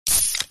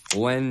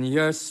When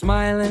you're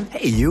smiling.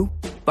 Hey, you.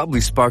 Bubbly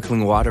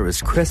sparkling water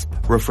is crisp,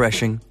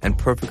 refreshing, and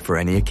perfect for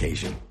any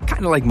occasion.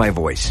 Kind of like my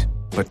voice,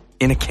 but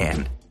in a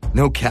can.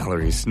 No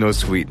calories, no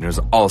sweeteners,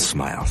 all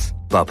smiles.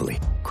 Bubbly.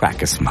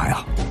 Crack a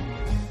smile.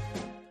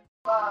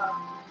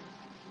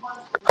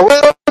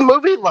 Hello,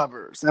 movie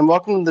lovers, and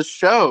welcome to the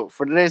show.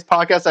 For today's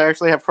podcast, I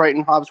actually have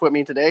Crichton Hobbs with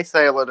me today.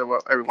 Say hello to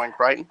everyone,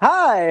 Crichton.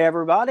 Hi,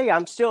 everybody.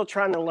 I'm still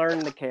trying to learn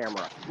the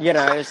camera.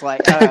 It's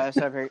like,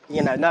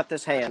 not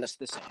this hand, it's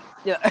this hand.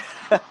 Yeah.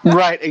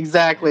 Right,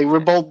 exactly. We're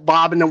both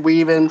bobbing and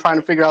weaving, trying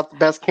to figure out the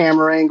best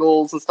camera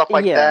angles and stuff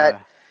like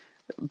that.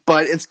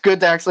 But it's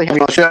good to actually have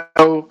you on the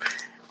show.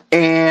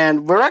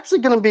 And we're actually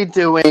going to be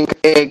doing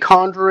a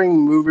Conjuring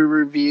movie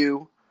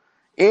review,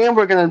 and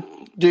we're going to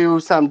do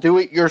some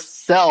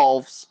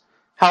do-it-yourselves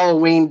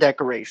Halloween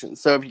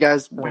decorations. So if you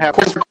guys have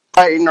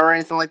Crichton or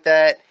anything like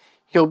that,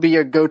 he'll be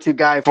your go-to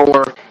guy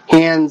for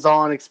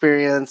hands-on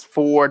experience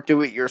for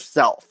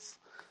do-it-yourself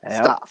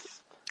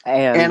stuff.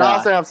 And I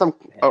also have some...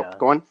 Oh,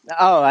 go on.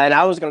 Oh, and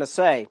I was going to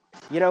say,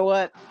 you know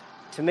what?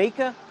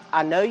 Tamika,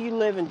 I know you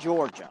live in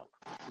Georgia.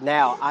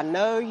 Now, I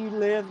know you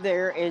live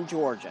there in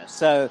Georgia.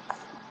 So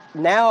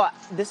now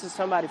this is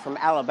somebody from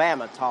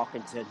Alabama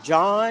talking to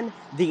John,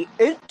 the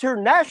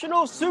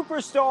international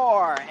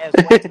superstar, as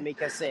what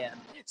Tamika said.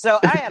 So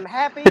I am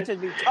happy to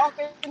be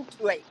talking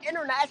to an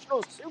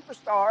international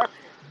superstar,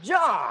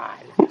 John.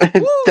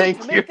 Woo,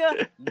 Thank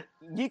Tamika,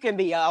 you can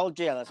be all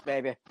jealous,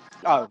 baby.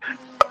 Oh.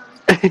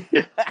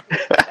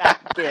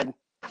 Kidding.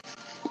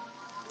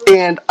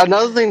 And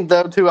another thing,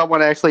 though, too, I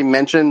want to actually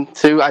mention,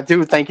 too, I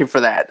do thank you for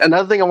that.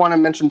 Another thing I want to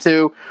mention,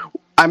 too,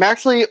 I'm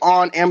actually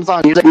on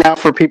Amazon Music now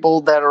for people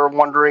that are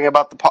wondering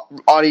about the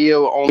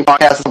audio-only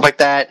podcast and stuff like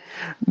that.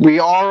 We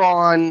are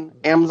on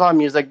Amazon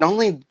Music. Not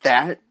only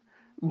that,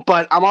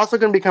 but I'm also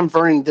going to be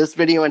converting this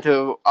video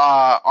into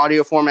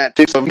audio format,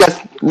 too. So if you guys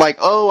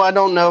like, I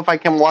don't know if I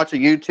can watch a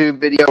YouTube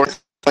video or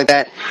something like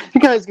that,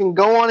 you guys can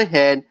go on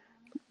ahead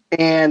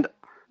and...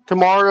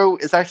 Tomorrow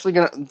is actually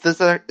gonna be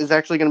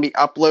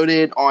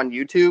uploaded on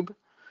YouTube,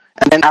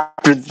 and then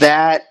after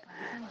that,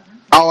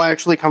 I'll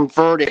actually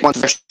convert it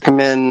once I come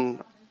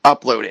in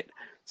uploaded.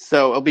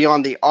 So it'll be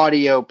on the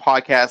audio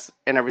podcast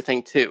and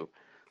everything too.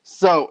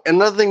 So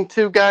another thing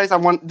too, guys,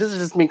 this is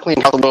just me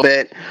cleaning up a little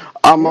bit.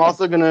 I'm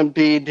also gonna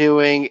be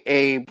doing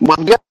you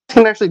guys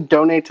can actually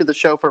donate to the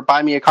show for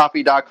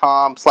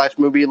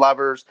buymeacoffee.com/movie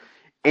lovers.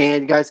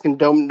 And you guys can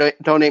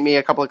donate me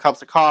a couple of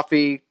cups of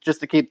coffee just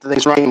to keep the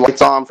things running,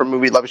 lights on for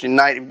Movie Lovers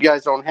Unite. If you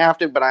guys don't have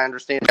to, but I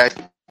understand you guys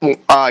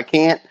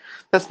can't,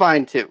 that's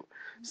fine too.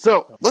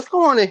 So let's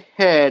go on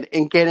ahead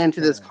and get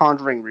into this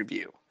Conjuring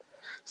review.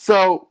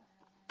 So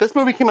this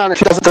movie came out in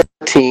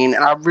 2013,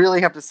 and I really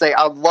have to say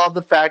I love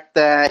the fact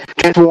that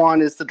James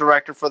Wan is the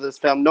director for this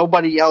film.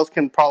 Nobody else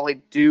can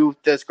probably do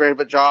this great of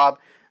a job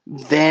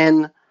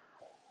than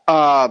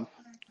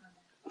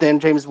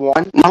James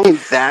Wan. Not only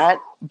that,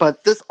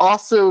 but this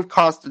also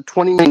costed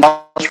 $20 million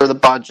for the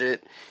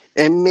budget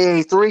and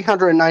made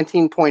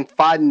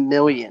 $319.5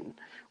 million,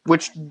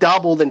 which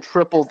doubled and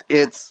tripled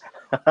its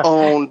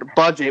own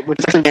budget, which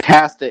is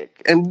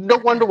fantastic. And no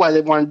wonder why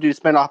they wanted to do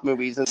spin-off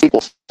movies and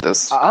sequels to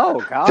this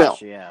film.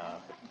 Yeah.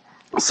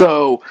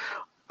 So,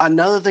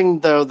 another thing,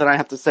 though, that I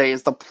have to say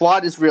is the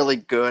plot is really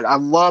good. I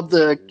love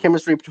the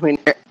chemistry between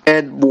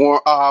Ed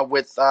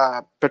with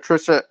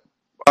Patricia...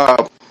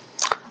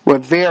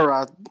 with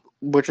Vera,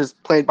 which is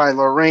played by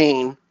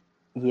Lorraine,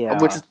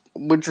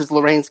 which is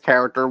Lorraine's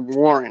character,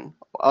 Warren,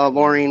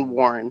 Lorraine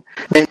Warren,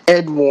 and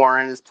Ed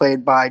Warren is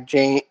played by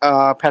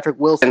Patrick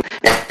Wilson.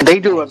 And they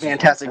do a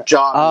fantastic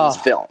job in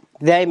this film.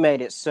 They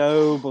made it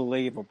so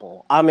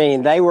believable. I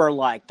mean, they were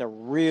like the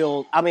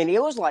real. I mean,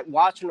 it was like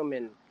watching them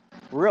in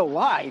real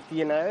life.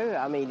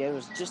 I mean, it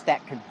was just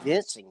that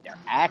convincing. Their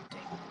acting.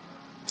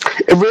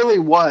 It really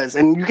was,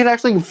 and you can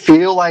actually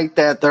feel like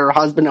that they're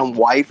husband and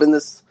wife in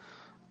this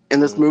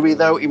movie,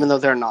 though, even though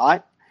they're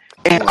not.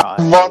 And I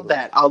love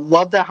that. I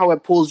love that how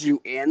it pulls you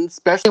in,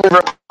 especially when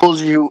it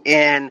pulls you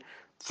in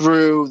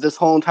through this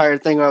whole entire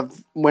thing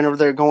of whenever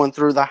they're going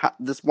through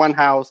this one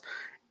house,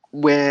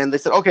 when they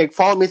said, okay,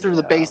 follow me through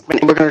the basement,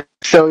 and we're going to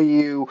show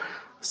you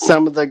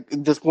some of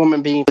this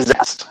woman being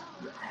possessed.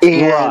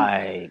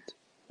 And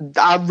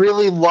I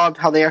really loved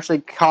how they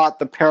actually caught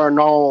the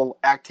paranormal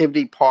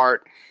activity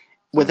part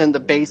within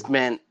the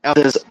basement of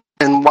this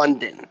in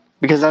London.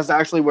 Because that's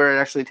actually where it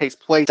actually takes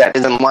place at,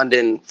 is in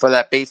London for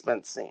that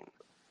basement scene.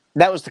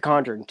 That was The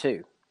Conjuring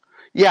 2.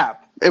 Yeah,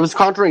 it was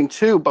Conjuring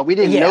 2, but we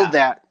didn't know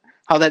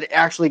how that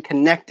actually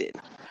connected.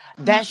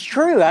 That's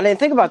true. I didn't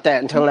think about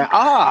that until now.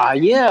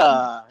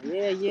 Yeah,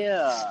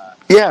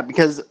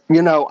 because,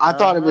 I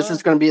thought it was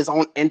just going to be its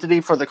own entity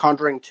for The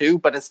Conjuring 2,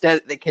 but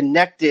instead they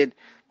connected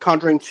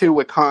Conjuring 2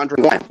 with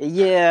Conjuring 1.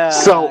 Yeah.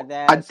 So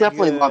I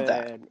definitely love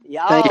that.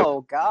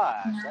 Oh,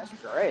 gosh, that's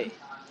great.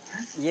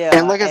 Yeah,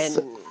 and like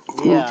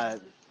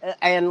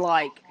and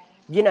like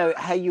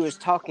how you was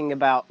talking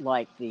about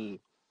like the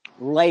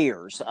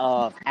layers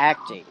of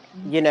acting.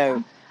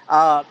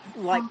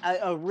 Like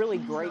a really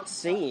great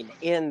scene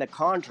in The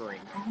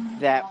Conjuring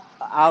that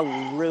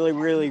I really,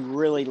 really,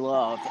 really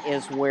love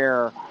is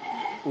where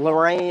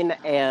Lorraine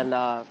and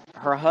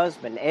her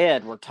husband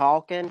Ed were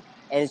talking,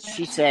 and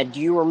she said, "Do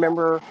you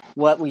remember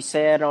what we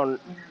said on,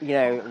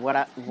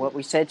 what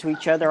we said to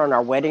each other on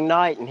our wedding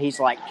night?" And he's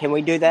like, "Can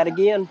we do that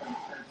again?"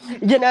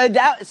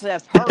 That's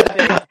a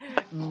perfect,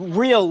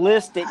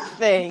 realistic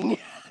thing.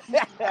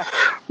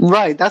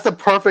 Right. That's a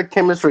perfect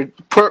chemistry,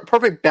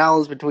 perfect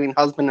balance between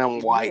husband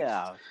and wife.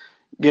 Yeah.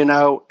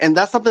 And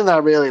that's something that I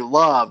really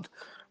loved,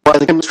 was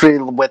the chemistry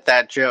with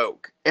that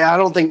joke. And I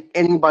don't think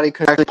anybody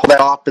could actually pull that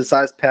off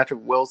besides Patrick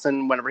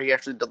Wilson whenever he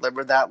actually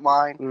delivered that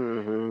line.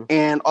 Mm-hmm.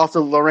 And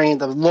also Lorraine,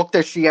 the look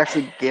that she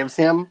actually gives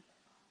him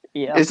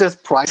Yeah. is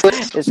just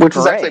priceless, It's which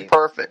is great. actually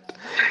perfect.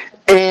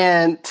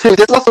 And two,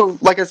 this also,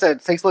 like I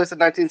said, takes place in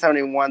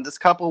 1971. This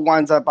couple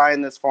winds up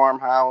buying this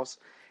farmhouse.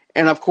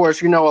 And of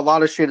course, a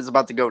lot of shit is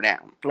about to go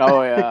down.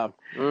 Oh, yeah.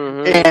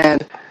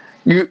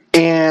 Mm-hmm.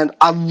 And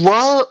I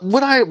love,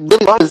 what I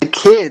really love is the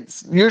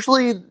kids.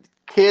 Usually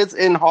kids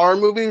in horror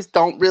movies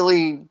don't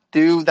really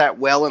do that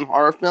well in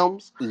horror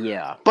films.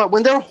 Yeah. But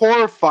when they're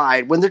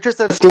horrified, when they're just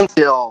at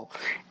standstill,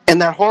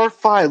 and that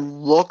horrified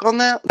look on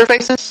their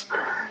faces,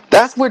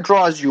 that's what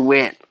draws you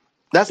in.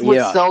 That's what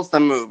Yeah. sells the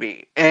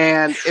movie.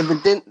 And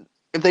if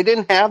they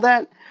didn't have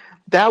that,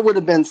 that would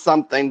have been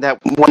something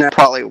that wouldn't have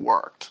probably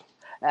worked.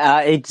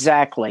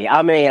 Exactly.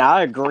 I mean,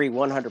 I agree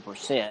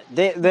 100%.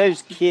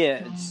 Those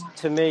kids,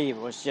 to me,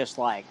 was just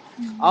like,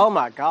 oh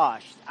my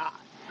gosh.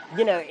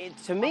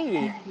 To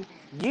me,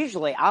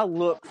 usually I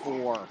look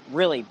for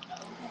really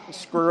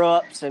screw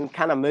ups and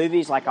kind of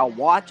movies. Like, I'll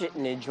watch it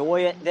and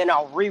enjoy it, then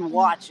I'll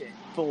rewatch it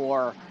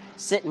for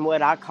sitting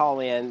what I call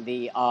in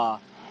the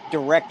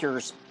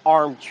director's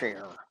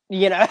armchair.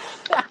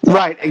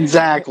 Right,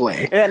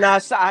 exactly. And I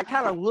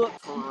kind of look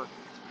for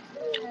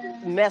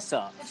mess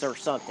ups or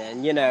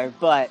something,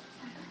 but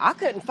I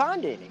couldn't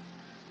find any.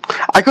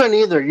 I couldn't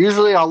either.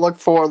 Usually I'll look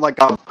for like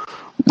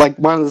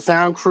one of the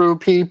sound crew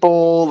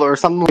people or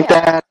something like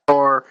that,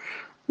 or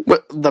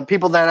the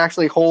people that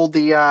actually hold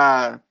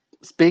the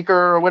speaker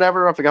or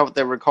whatever. I forgot what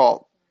they were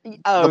called.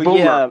 Oh, the boomer.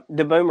 yeah,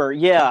 the boomer,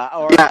 yeah.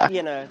 Or,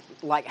 Yeah.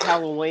 Like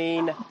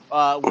Halloween,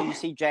 when you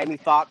see Jamie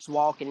Foxx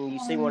walking and you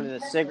see one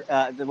of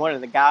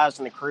the guys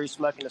in the crew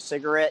smoking a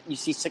cigarette, you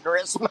see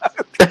cigarette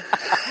smoke.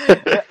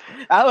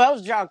 Oh, that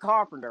was John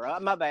Carpenter.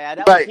 My bad.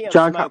 That was him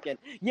smoking.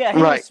 Yeah,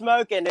 he was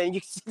smoking, and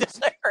you see the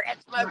cigarette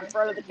smoke in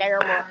front of the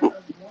camera.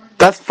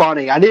 That's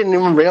funny. I didn't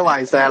even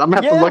realize that. I'm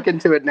going to have to look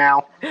into it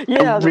now.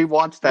 Yeah, and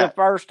rewatch that. The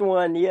first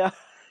one, yeah.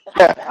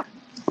 Yeah.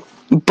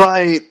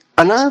 But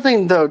another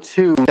thing, though,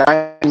 too, that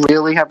I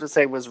really have to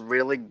say was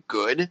really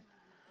good.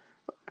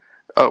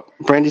 Oh,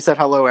 Brandy said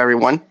hello,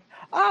 everyone.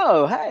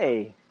 Oh,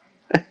 hey.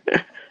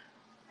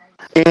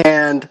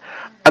 And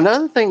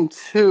another thing,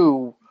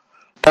 too,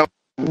 that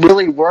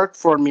really worked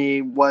for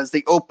me was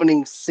the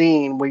opening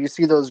scene where you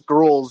see those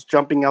girls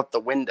jumping out the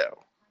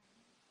window.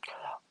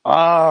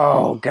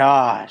 Oh,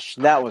 gosh.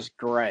 That was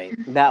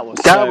great. That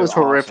was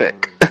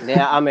horrific. Awesome.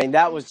 Yeah, I mean,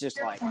 that was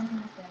just like,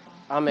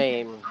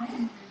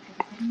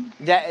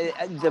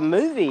 the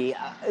movie,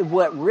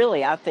 what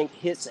really I think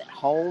hits at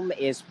home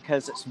is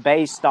because it's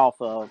based off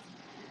of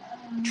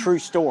true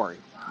story.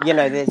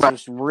 This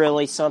is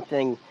really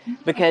something,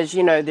 because,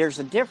 there's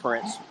a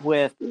difference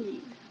with,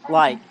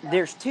 like,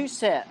 there's two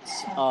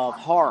sets of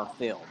horror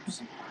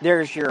films.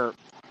 There's your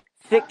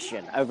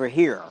fiction over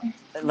here.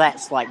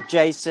 That's like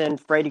Jason,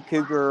 Freddy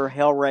Krueger,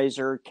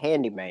 Hellraiser,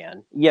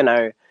 Candyman.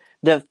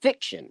 The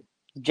fiction,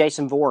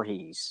 Jason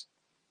Voorhees.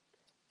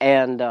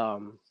 And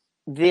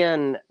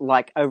then,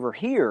 like, over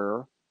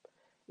here,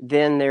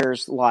 then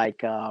there's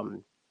like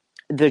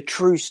the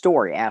true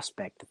story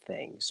aspect of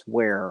things,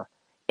 where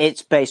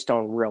it's based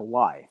on real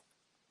life.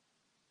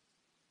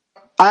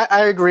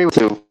 I agree with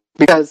you,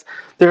 because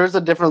there's a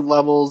different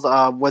levels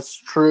of what's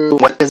true,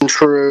 what isn't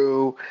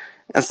true,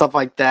 and stuff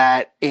like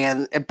that,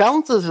 and it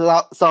balances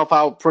itself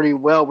out pretty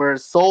well, where it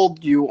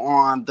sold you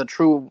on the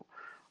true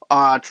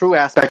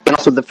aspect, and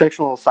also the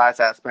fictional size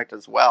aspect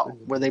as well,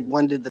 where they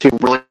blended the two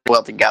really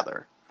well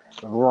together.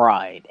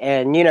 Right.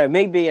 And,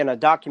 me being a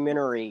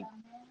documentary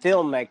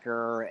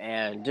filmmaker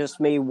and just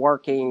me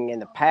working in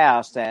the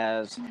past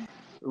as,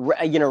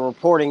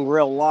 reporting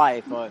real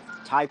life of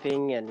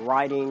typing and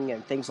writing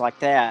and things like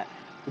that,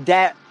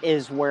 that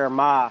is where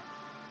my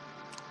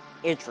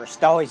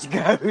interest always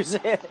goes.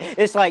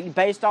 It's like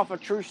based off a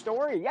true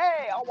story.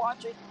 Yay, I'll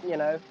watch it,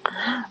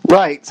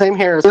 Right. Same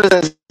here. If it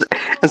is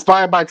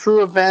inspired by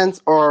true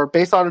events or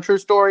based on a true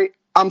story,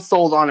 I'm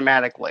sold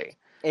automatically.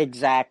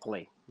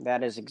 Exactly.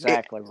 That is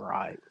exactly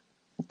right.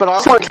 But I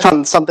also want to touch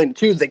on something,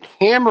 too. The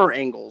camera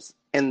angles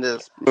in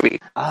this movie.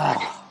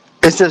 Oh,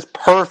 it's just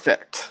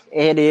perfect.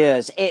 It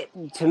is.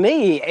 To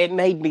me, it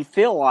made me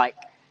feel like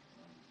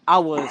I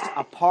was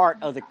a part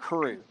of the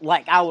crew.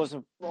 Like I was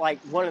like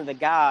one of the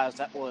guys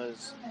that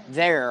was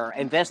there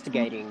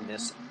investigating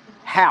this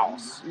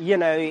house.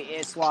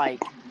 It's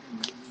like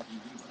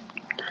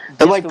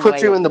it like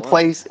puts you in the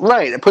place,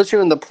 right? It puts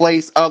you in the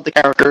place of the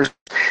characters,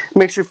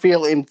 makes you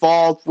feel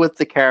involved with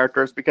the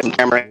characters because of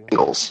camera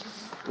angles.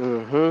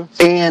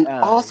 Mm-hmm. And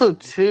also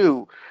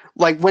too,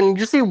 like when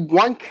you see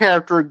one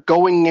character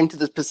going into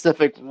the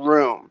specific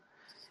room,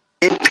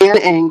 it pan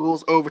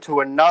angles over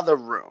to another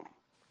room.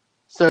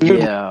 So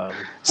Yeah.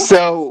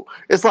 so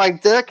it's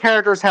like their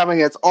character's having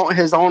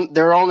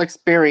their own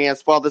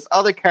experience, while this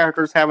other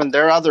character's having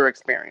their other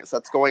experience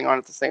that's going on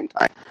at the same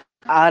time.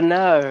 I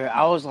know.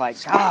 I was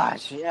like,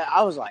 gosh, yeah.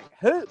 I was like,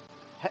 who?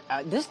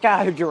 This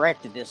guy who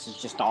directed this is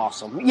just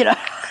awesome. You know.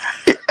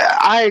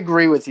 I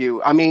agree with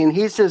you. I mean,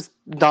 he's just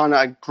done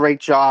a great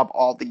job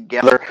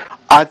altogether.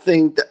 I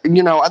think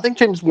I think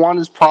James Wan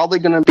is probably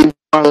going to be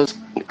one of those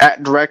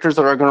directors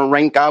that are going to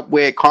rank up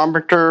with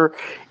Carpenter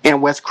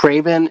and Wes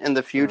Craven in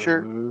the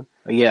future.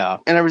 Mm-hmm. Yeah.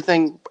 And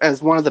everything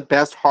as one of the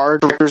best horror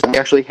directors we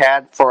actually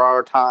had for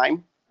our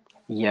time.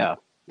 Yeah,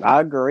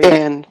 I agree.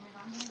 And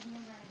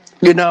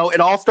it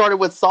all started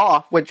with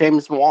Saw with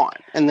James Wan,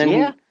 and then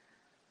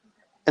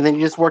he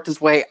just worked his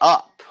way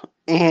up.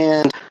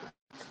 And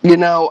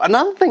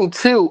another thing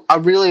too I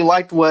really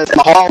liked was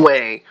the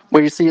hallway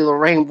where you see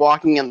Lorraine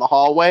walking in the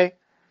hallway,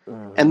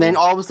 and then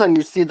all of a sudden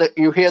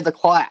you hear the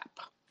clap.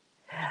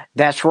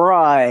 That's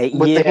right.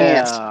 With the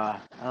hands.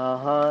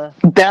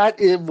 That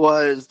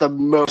was the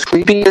most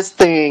creepiest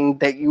thing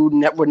that you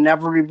would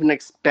never even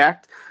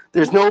expect.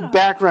 There's no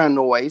background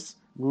noise.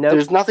 Nope.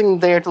 There's nothing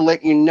there to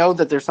let you know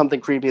that there's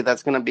something creepy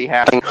that's going to be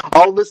happening.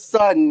 All of a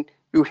sudden,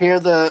 you see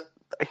the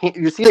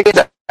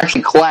hands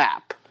actually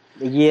clap.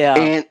 Yeah.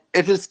 And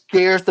it just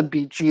scares the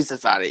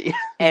bejesus out of you.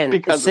 And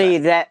because see,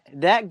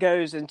 that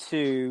goes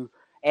into,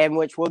 and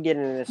which we'll get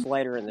into this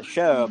later in the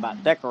show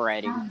about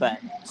decorating, but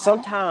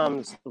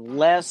sometimes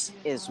less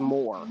is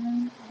more.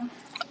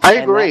 I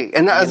agree.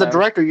 And as a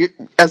director,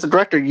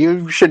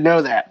 you should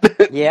know that.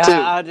 Yeah, too.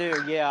 I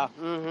do. Yeah.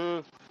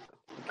 Mm-hmm.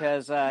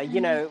 Because,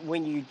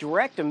 when you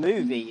direct a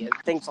movie and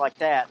things like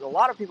that, a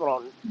lot of people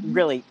don't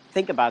really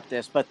think about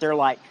this, but they're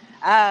like,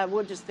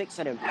 we'll just fix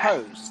it in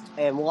post,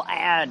 and we'll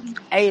add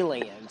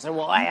aliens, and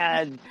we'll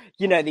add,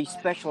 these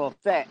special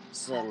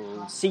effects and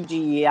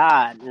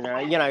CGI,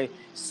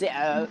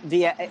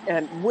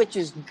 which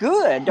is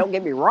good, don't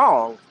get me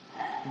wrong,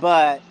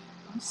 but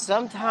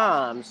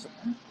sometimes,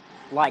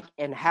 like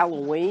in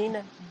Halloween,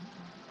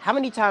 how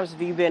many times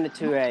have you been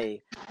to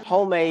a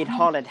homemade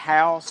haunted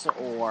house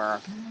or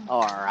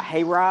a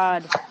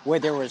hayride where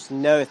there was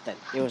nothing?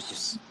 It was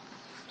just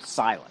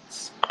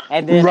silence.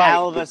 And then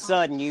all of a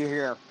sudden you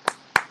hear,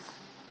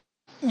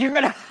 you're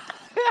going to...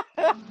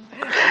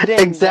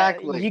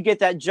 Exactly. You get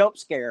that jump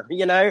scare,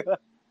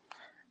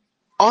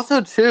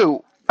 Also,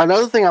 too,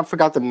 another thing I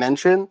forgot to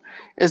mention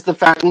is the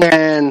fact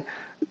when,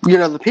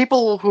 the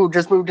people who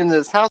just moved into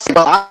this house,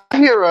 I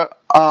hear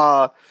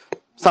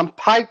some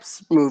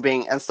pipes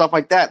moving and stuff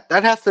like that.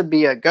 That has to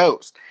be a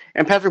ghost.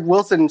 And Patrick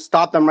Wilson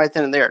stopped them right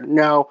then and there.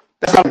 No,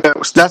 that's not a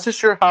ghost. That's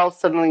just your house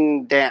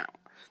settling down.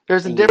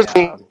 There's a difference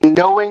between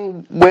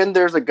knowing when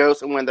there's a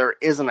ghost and when there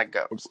isn't a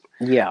ghost.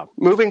 Yeah.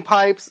 Moving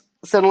pipes,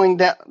 settling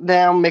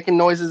down, making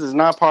noises is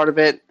not part of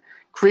it.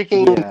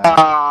 Creaking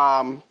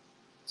house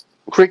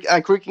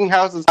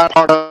is not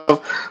part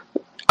of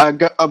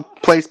a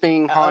place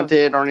being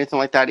haunted or anything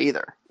like that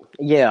either.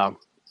 Yeah.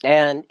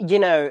 And,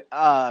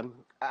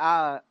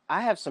 I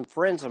have some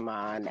friends of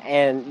mine,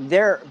 and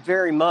they're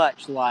very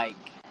much like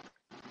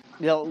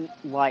the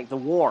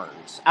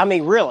Warrens. I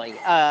mean, really,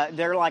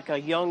 they're like the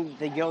young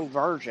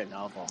version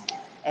of them.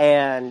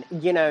 And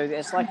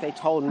it's like they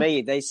told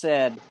me. They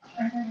said,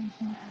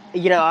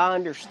 I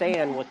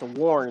understand what the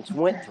Warrens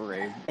went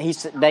through.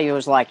 They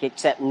was like,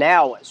 except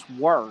now it's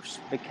worse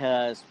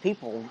because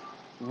people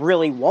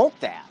really want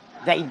that.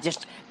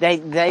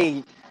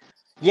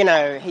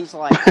 He's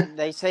like,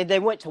 they say they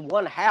went to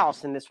one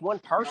house and this one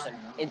person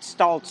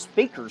installed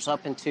speakers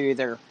up into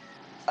their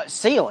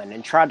ceiling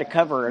and tried to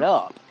cover it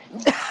up.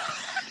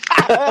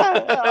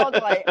 I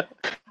was like,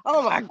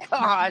 oh my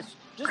gosh,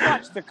 just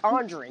watch The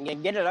Conjuring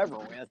and get it over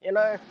with,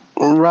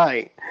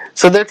 Right.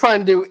 So they're trying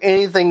to do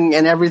anything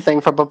and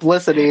everything for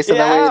publicity so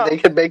that way they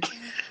can make...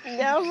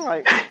 Yeah, I was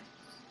like,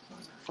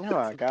 oh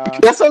my gosh.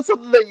 That's not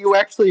something that you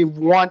actually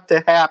want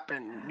to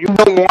happen. You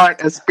don't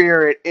want a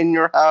spirit in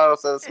your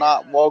house that's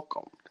not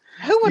welcome.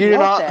 Who would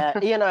want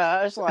that?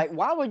 It's like,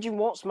 why would you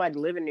want somebody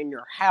living in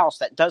your house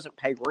that doesn't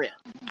pay rent?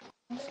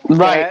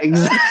 Right,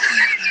 exactly.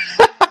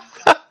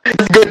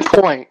 That's a good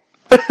point.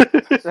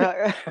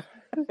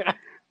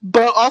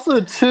 But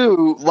also,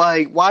 too,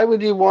 like, why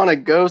would you want a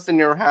ghost in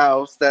your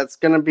house that's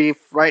going to be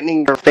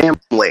frightening your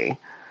family?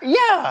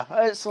 Yeah,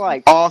 it's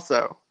like...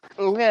 Also.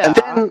 Yeah.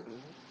 And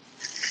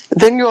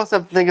then you also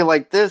have to think of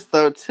like this,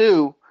 though,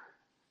 too.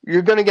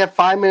 You're going to get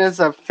 5 minutes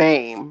of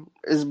fame,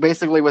 is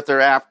basically what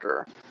they're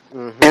after.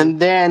 Mm-hmm. And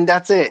then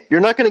that's it. You're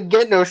not going to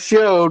get no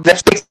show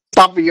that's based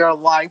off of your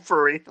life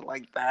or anything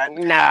like that.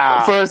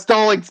 Nah. For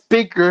installing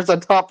speakers on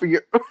top of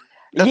your...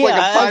 That's like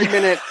a 5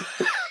 minute...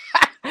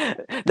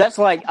 That's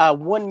like a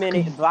 1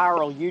 minute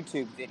viral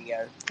YouTube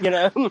video,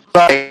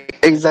 Right,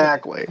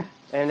 exactly.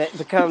 And it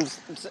becomes...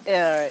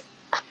 The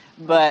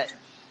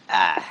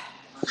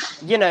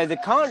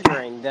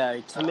Conjuring,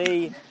 though, to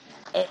me,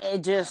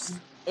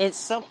 it's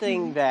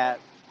something that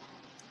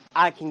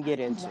I can get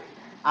into.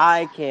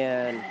 I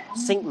can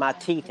sink my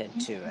teeth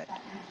into it,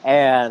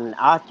 and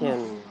I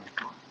can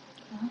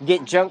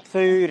get junk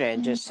food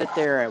and just sit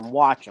there and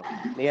watch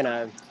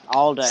them,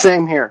 all day.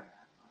 Same here.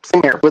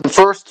 Same here. With the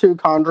first two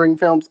Conjuring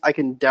films, I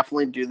can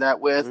definitely do that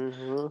with.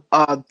 Hmm.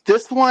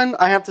 This one,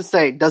 I have to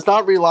say, does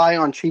not rely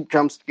on cheap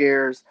jump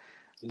scares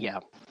Yeah.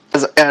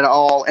 at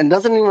all, and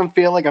doesn't even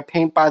feel like a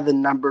paint by the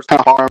numbers kind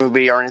of horror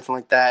movie or anything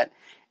like that.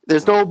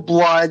 There's no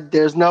blood,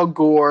 there's no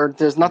gore,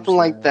 there's nothing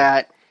like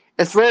that.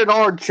 It's rated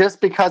R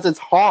just because it's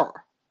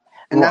horror,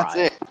 and that's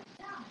Right. it.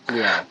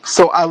 Yeah.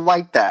 So I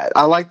like that.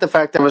 I like the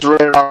fact that it was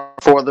rated R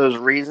for those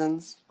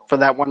reasons. For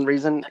that one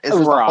reason, it's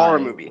just a horror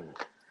movie.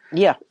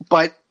 Yeah.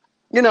 But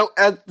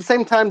at the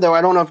same time, though,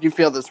 I don't know if you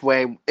feel this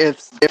way.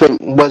 If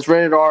it was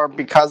rated R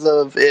because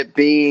of it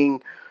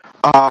being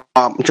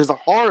just a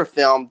horror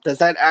film, does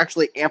that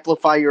actually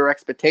amplify your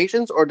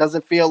expectations, or does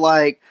it feel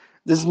like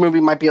this movie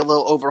might be a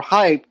little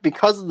overhyped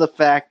because of the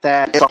fact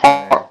that it's a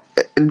horror,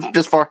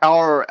 just for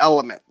horror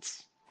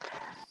elements?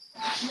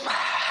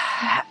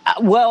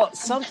 Well,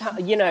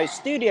 sometimes,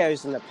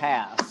 studios in the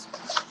past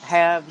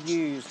have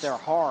used their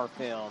horror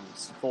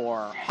films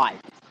for hype,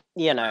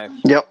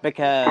 Yep.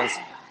 because,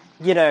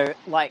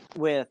 like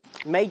with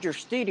major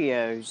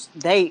studios,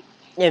 they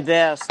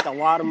invest a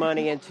lot of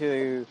money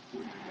into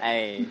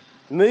a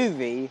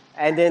movie,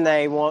 and then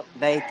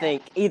they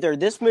think either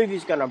this movie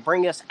is going to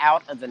bring us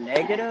out of the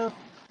negative,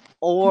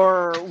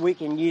 or we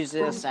can use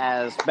this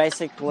as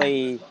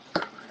basically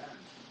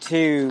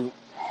to,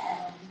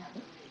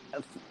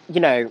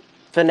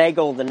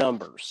 finagle the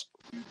numbers.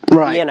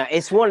 Right.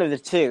 It's one of the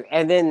two.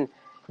 And then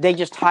they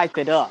just hype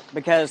it up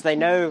because they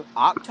know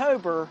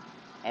October,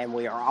 and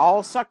we are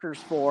all suckers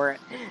for it.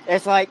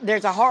 It's like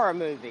there's a horror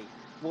movie.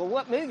 Well,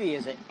 what movie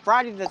is it?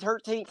 Friday the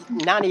 13th,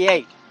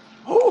 98.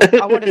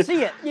 I want to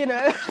see it,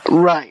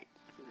 Right.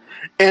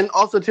 And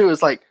also, too,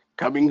 it's like,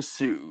 coming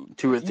soon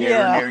to a theater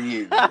Yeah. near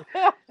you.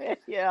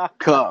 Yeah.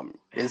 Come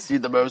and see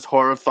the most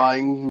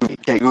horrifying movie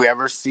that you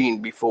ever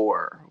seen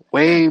before.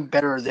 Way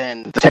better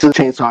than the Texas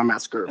Chainsaw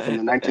Massacre from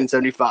the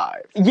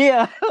 1975.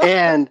 Yeah.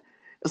 And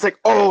it's like,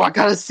 oh, I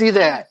gotta see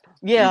that.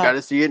 Yeah. You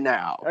gotta see it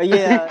now.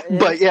 Yeah.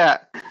 But yeah.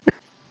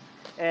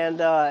 And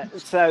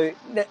that's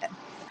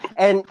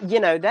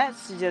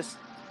just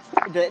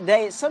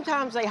they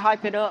sometimes they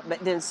hype it up, but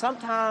then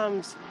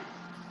sometimes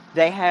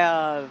they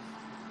have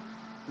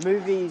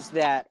movies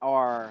that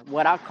are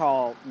what I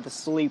call the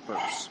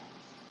sleepers.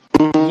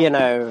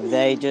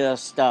 They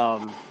just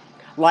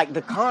like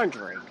The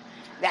Conjuring.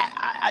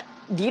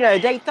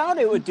 They thought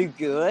it would do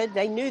good.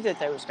 They knew that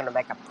they was going to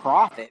make a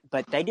profit,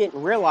 but they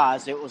didn't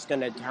realize it was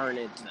going to turn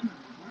into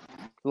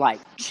like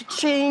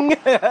ching.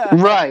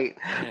 Right.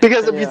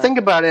 Because if you Yeah. think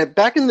about it,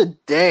 back in the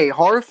day,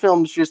 horror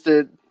films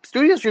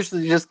studios used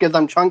to just give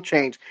them chunk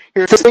change.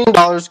 Here's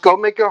 $15, go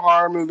make your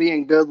horror movie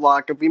and good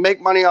luck. If you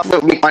make money off of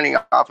it, make money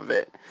off of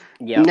it.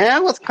 Yeah.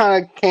 Now it's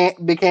kind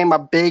of became a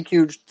big,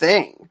 huge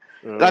thing.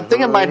 And I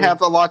think it might have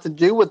a lot to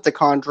do with The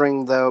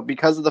Conjuring, though,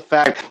 because of the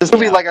fact this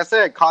movie, like I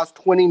said, cost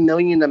 $20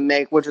 million to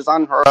make, which is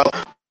unheard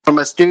of from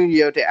a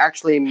studio to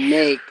actually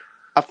make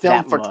a film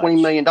That for much.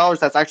 $20 million.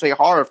 That's actually a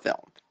horror film.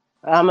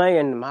 I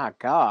mean, my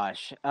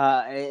gosh,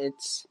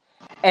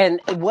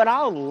 and what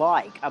I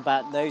like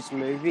about those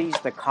movies,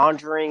 The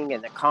Conjuring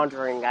and The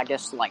Conjuring, I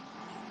guess, like,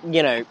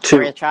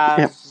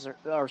 franchise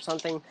or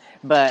something,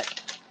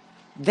 but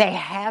they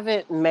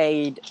haven't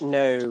made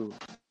no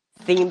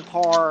theme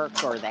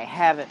park, or they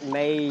haven't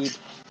made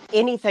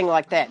anything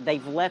like that.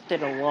 They've left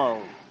it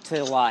alone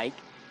to like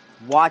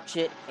watch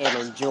it and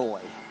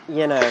enjoy.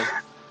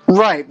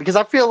 Right, because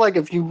I feel like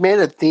if you made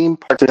a theme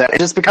park to that, it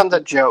just becomes a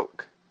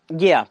joke.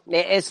 Yeah,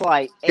 it's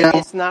like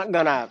it's not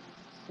gonna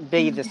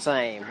be the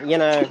same.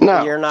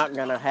 No. You're not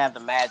gonna have the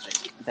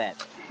magic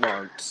that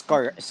or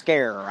scare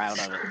out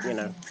of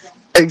it.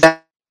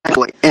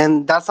 Exactly,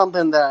 and that's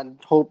something that I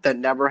hope that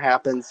never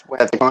happens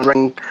with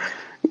Conjuring,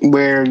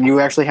 where you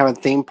actually have a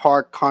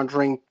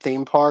Conjuring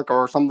theme park,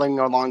 or something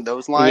along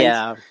those lines.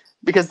 Yeah,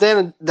 Because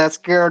then that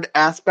scared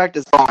aspect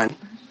is gone.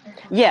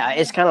 yeah,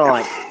 it's kind of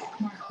like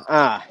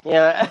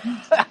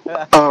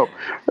Oh,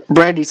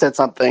 Brandy said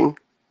something.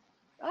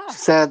 Ah.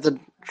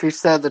 She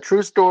said the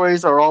true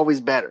stories are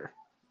always better.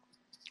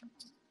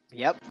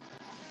 Yep,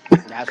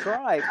 that's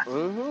right.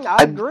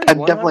 I agree. I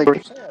definitely agree.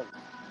 100%.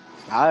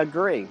 I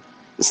agree.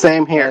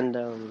 Same here. And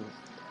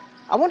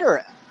I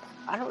wonder.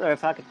 I don't know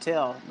if I could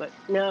tell, but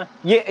no,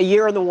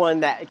 you're the one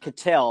that could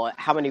tell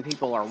how many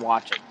people are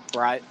watching,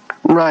 right?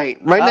 Right.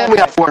 Right now we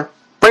have 4.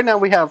 Right now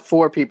we have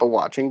 4 people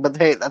watching, but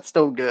hey, that's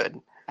still good.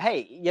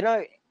 Hey,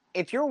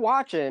 if you're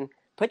watching,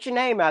 put your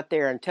name out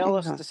there and tell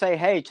us to say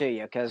hey to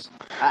you, because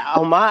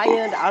on my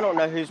end, I don't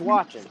know who's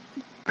watching.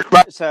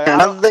 Right. So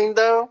Another thing,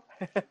 though,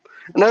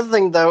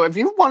 if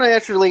you want to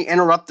actually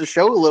interrupt the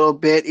show a little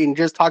bit and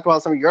just talk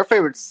about some of your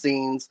favorite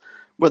scenes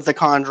with The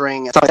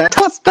Conjuring and stuff like that,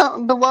 tell us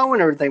down below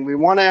and everything. We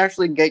want to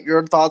actually get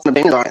your thoughts and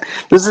opinions on it.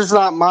 This is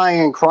not my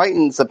and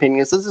Crichton's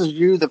opinions. This is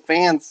you, the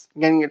fans,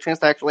 getting a chance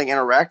to actually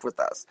interact with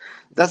us.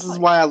 This is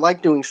why I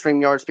like doing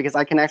StreamYards, because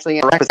I can actually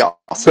interact with y'all.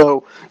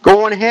 So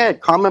go on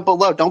ahead, comment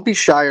below. Don't be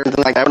shy or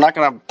anything like that. We're not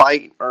going to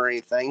bite or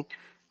anything.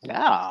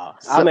 yeah,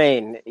 I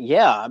mean,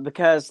 yeah,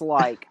 because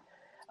like,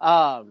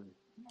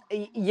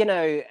 you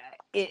know,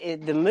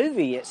 the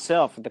movie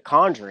itself, The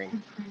Conjuring,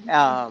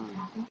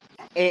 um,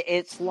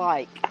 it's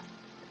like,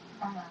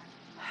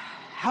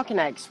 how can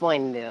I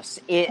explain this?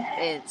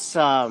 It's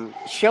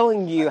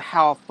showing you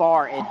how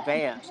far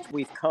advanced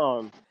we've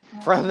come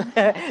from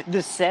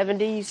the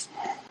 70s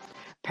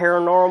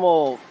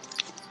paranormal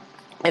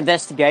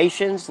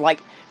investigations,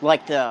 like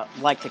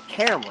the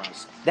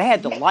cameras. They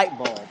had the light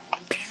bulb,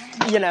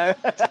 you know,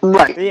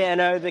 Right.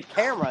 the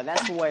camera.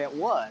 That's the way it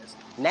was.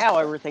 Now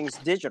everything's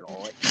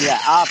digital. You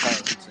got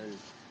iPhones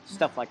and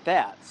stuff like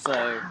that.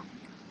 So,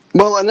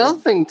 Well, another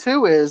thing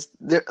too is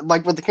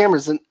like with the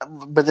cameras, and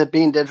with it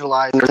being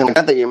digitalized and everything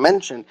like that you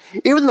mentioned,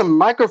 even the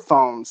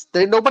microphones.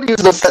 Nobody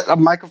uses a set of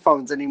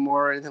microphones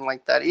anymore or anything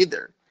like that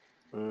either.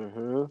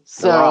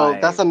 So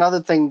that's right.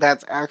 another thing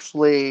that's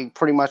actually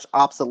pretty much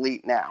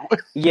obsolete now.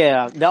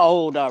 Yeah, the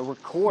old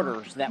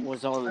recorders that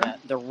was on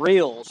the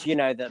reels,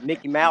 the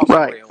Mickey Mouse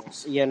Right.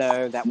 reels,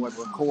 that would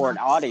record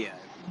audio.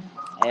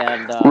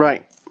 And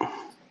Right.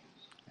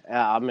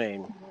 I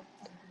mean,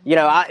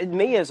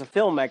 me as a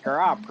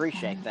filmmaker, I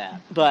appreciate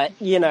that. But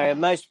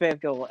most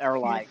people are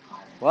like,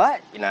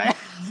 "What?"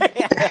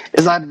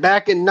 It's like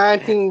back in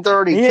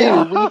 1932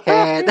 Yeah, we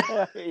had,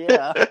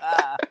 yeah.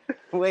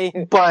 We,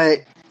 but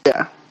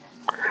yeah.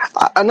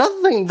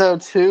 Another thing though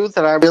too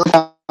that I really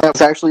found that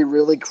was actually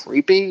really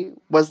creepy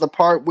was the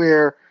part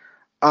where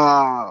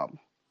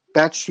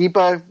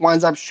Bathsheba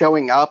winds up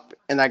showing up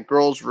in that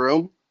girl's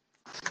room,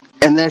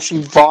 and then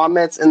she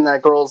vomits in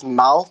that girl's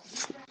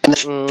mouth, and then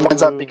she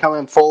winds up hmm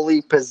becoming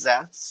fully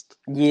possessed.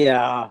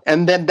 yeah,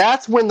 And then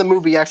that's when the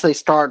movie actually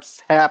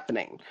starts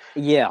happening.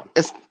 yeah.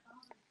 It's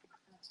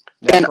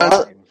That's and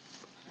right.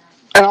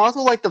 and I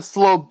also like the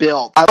slow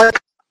build. I like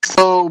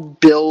slow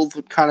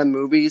build kind of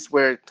movies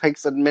where it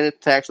takes a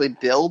minute to actually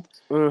build,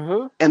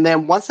 hmm and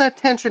then once that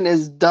tension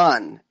is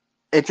done,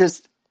 it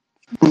just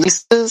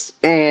releases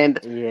and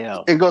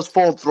Yeah, it goes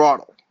full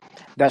throttle.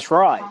 that's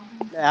right.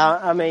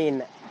 I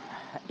mean,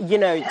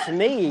 to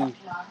me,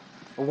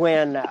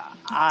 when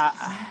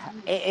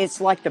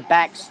it's like the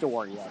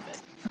backstory of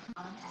it.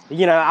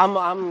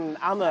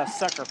 I'm a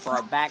sucker for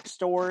a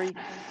backstory,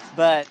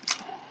 but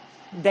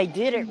they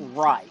did it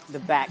right, the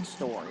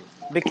backstory,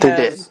 They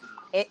did. because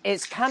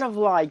it's kind of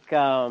like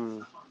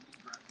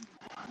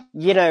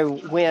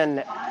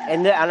when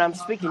and I'm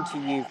speaking to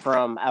you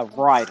from a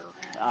writer,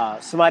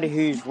 somebody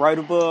who's wrote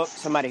a book,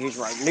 somebody who's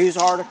wrote news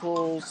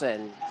articles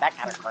and that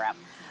kind of crap.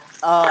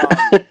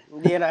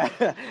 You know,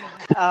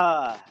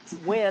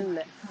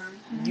 when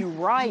you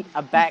write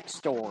a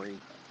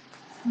backstory,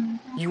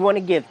 you want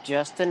to give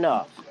just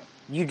enough.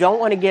 You don't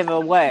want to give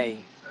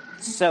away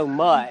so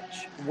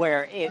much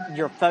where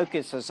your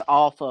focus is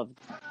off of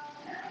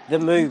the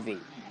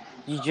movie.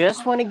 You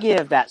just want to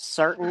give that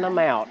certain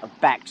amount of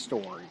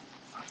backstory.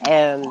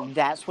 And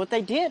that's what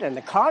they did in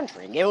The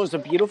Conjuring. It was a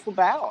beautiful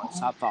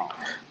balance, I thought.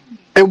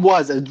 It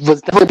was. It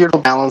was definitely a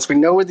beautiful balance. We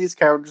know where these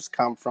characters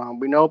come from.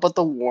 We know about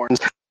the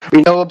Warrens.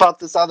 We know about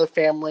this other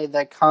family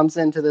that comes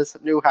into this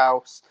new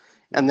house,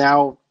 and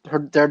now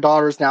their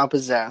daughter's now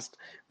possessed.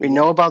 We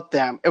know Yeah. about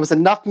them. It was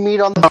enough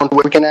meat on the bone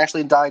where we can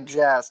actually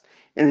digest,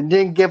 and it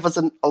didn't give us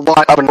a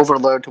lot of an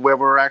overload to where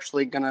we're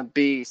actually going to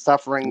be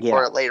suffering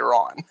for Yeah. it later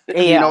on.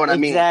 If you know Yeah, what I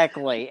mean.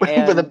 exactly.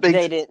 With a And big.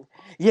 they didn't,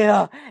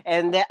 yeah,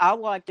 and I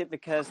liked it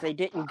because they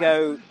didn't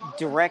go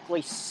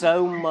directly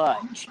so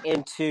much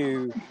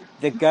into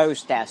the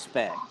ghost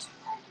aspect.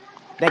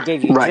 They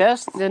gave you Right.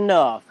 just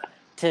enough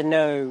to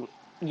know,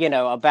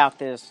 about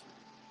this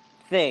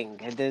thing,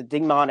 the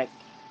demonic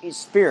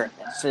spirit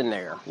that's in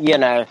there.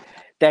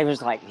 They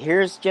was like,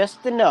 here's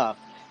just enough.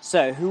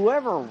 So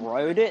whoever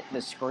wrote it, the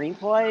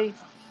screenplay,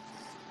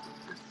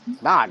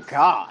 my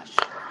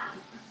gosh,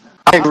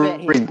 I I bet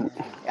he, agree.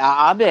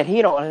 I bet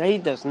he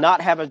does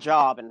not have a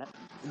job and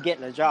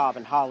getting a job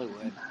in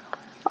Hollywood.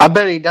 I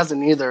bet he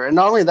doesn't either. And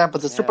not only that,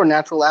 but the Yeah.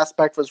 supernatural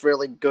aspect was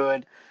really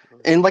good.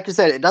 And like you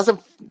said, it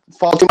doesn't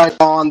fall too much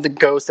on the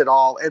ghost at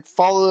all. It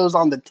follows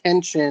on the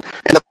tension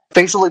and the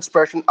facial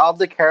expression of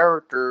the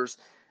characters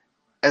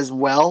as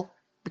well,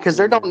 because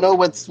they don't know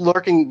what's Mhm.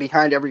 lurking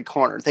behind every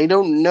corner. They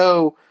don't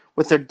know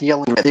what they're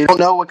dealing with. They don't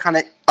know what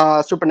kind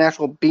of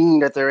supernatural being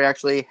that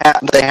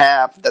they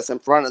have that's in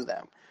front of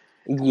them.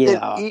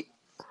 Yeah.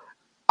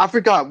 I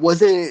forgot.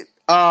 Was it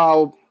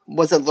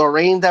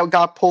Lorraine that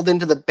got pulled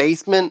into the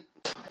basement?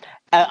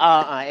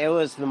 It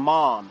was the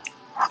mom.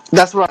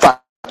 That's what I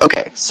thought.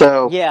 Okay,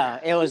 so Yeah,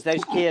 it was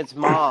those kids'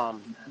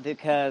 mom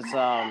because,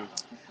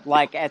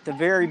 like at the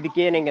very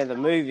beginning of the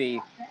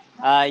movie,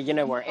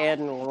 where Ed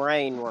and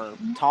Lorraine were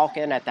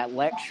talking at that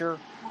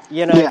lecture,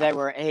 yeah, they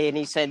were, and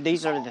he said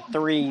these are the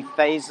three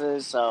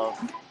phases of,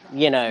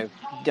 you know,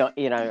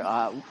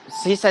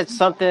 he said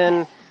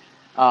something,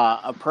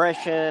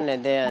 oppression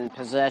and then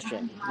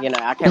possession.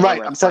 I can't right.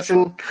 remember the first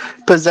one. Obsession,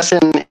 possession,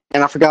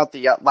 and I forgot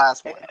the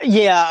last one.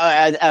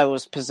 Yeah, I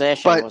was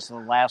possession But was the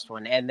last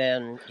one,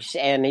 and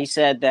he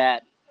said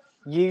that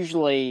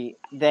usually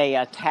they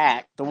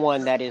attack the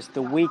one that is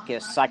the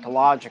weakest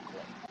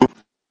psychologically.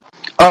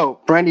 oh,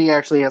 Brandy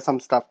actually has some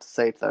stuff to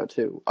say though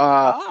too.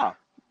 Ah,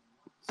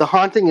 The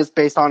Haunting is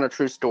based on a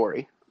true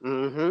story.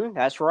 Mm-hmm.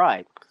 That's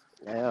right.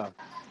 Yeah.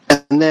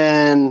 And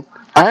then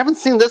I haven't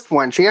seen this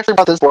one. She actually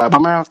brought this one up.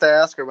 I'm gonna have to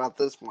ask her about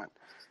this one.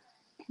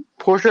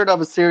 Portrait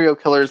of a Serial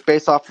Killer is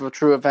based off of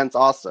true events,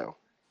 also.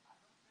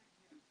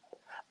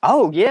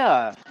 Oh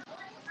yeah.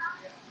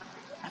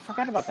 I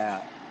forgot about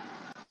that.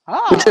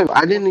 Me too. Oh,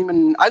 I didn't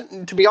even.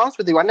 To be honest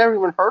with you, I never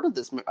even heard of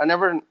this. I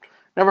never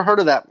heard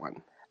of that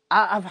one.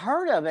 I've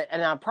heard of it,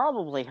 and I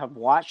probably have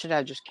watched it.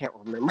 I just can't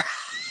remember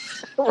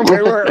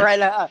remember it right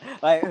now.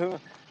 Like,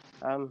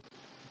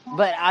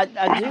 but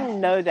I do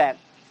know that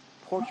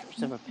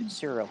Portraits of a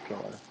Serial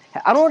Killer.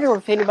 I don't wonder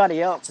if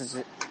anybody else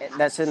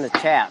that's in the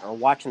chat or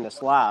watching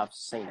this live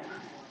seen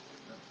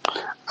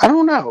it. I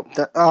don't know.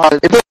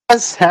 If you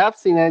guys have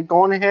seen it,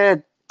 go on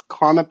ahead,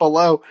 comment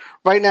below.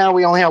 Right now,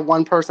 we only have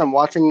one person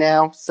watching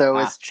now, so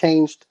it's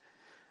changed.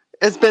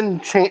 It's been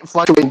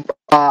fluctuating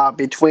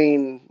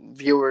between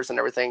viewers and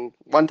everything.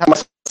 One time I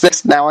saw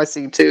 6, now I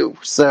see 2.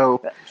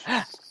 So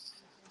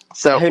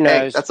Who knows?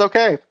 Hey, that's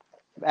okay.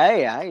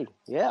 Hey,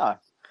 yeah.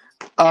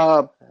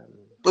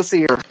 Let's see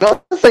here. The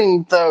other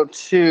thing, though,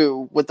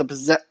 too, with the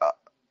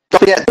don't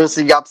forget, there's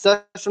the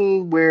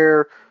obsession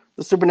where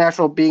the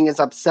supernatural being is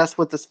obsessed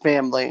with this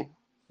family.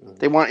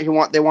 They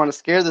want to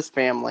scare this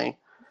family,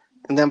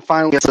 and then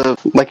finally,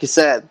 like you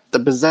said, the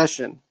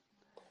possession.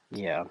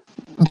 Yeah.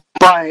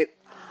 But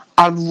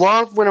I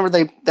love whenever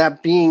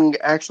that being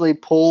actually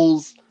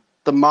pulls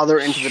the mother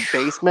into the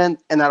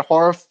basement and that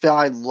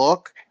horrified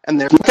look,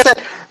 and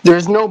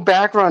there's no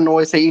background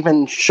noise that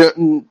even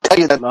shouldn't tell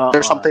you that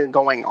there's something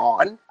going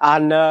on. I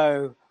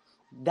know.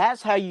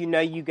 That's how you know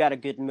you got a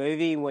good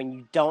movie, when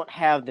you don't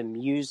have the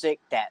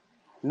music that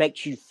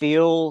makes you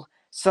feel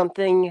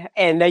something,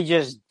 and they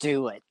just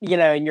do it,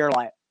 and you're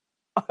like,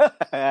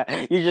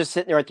 you're just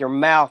sitting there with your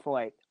mouth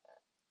like.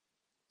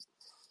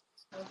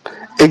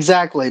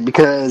 Exactly,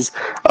 because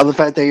of the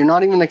fact that you're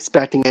not even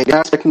expecting it. You're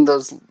not expecting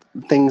those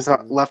things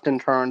left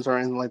and turns or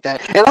anything like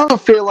that. And I don't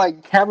feel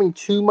like having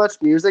too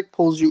much music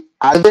pulls you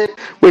out of it,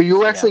 where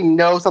you actually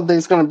know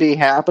something's going to be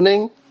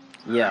happening.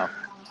 Yeah.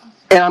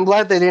 And I'm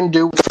glad they didn't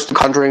do it with the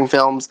Conjuring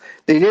films.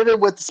 They did it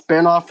with the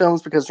spin-off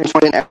films because they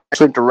didn't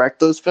actually direct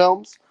those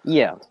films.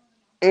 Yeah.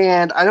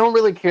 And I don't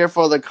really care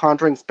for the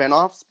Conjuring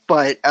spin-offs,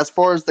 but as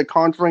far as the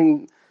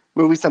Conjuring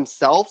movies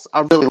themselves,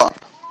 I really love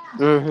them.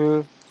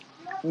 Mm-hmm.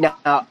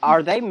 Now,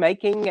 are they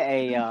making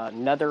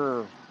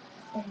another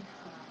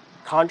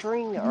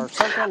Conjuring or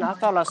something? I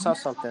thought I saw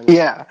something.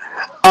 Yeah.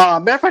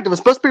 Matter of fact, it was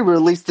supposed to be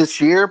released this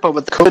year, but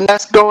with the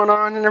COVID going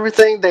on and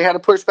everything, they had to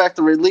push back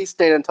the release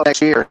date until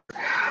next year.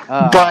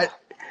 But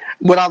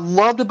what I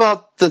loved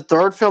about the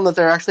third film that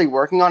they're actually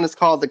working on is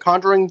called The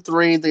Conjuring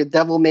 3, The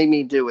Devil Made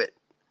Me Do It.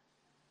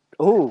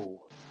 Ooh.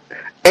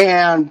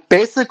 And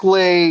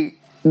basically,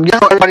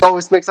 everybody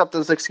always makes up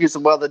this excuse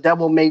of, well, the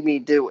devil made me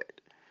do it.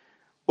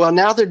 Well,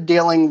 now they're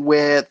dealing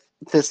with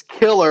this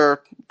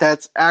killer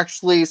that's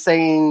actually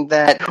saying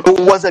that it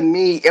wasn't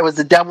me, it was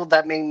the devil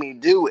that made me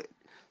do it.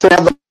 So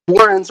now the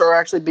Warrens are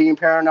actually being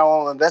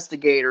paranormal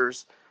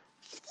investigators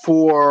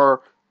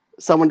for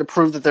someone to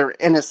prove that they're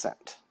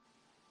innocent.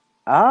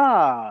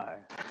 Wow.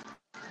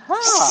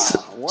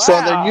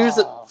 So they're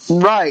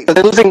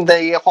using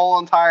the whole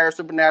entire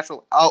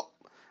supernatural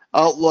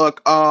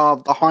outlook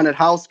of the haunted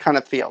house kind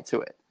of feel to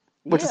it,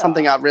 which is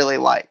something I really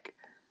like.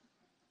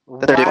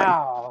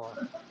 Wow.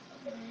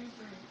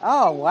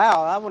 Oh,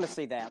 wow. I want to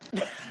see that.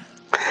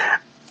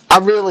 I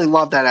really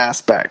love that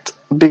aspect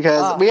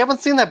because we haven't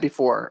seen that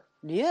before.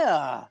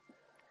 Yeah.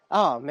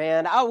 Oh,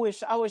 man. I wish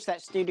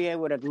that studio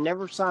would have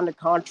never signed a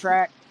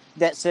contract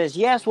that says,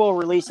 yes, we'll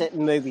release it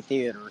in movie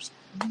theaters.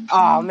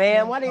 Oh,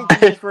 man. Why didn't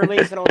you just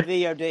release it on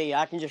VOD?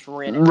 I can just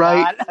rent it.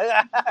 Right.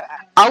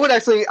 I would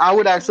actually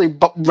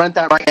rent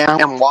that right now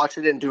and watch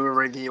it and do a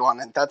review on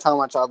it. That's how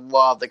much I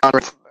love the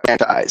Conjuring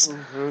franchise.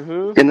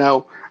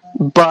 Mm-hmm.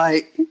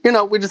 But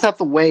we just have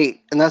to wait,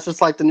 and that's just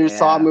like the new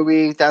Saw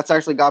movie that's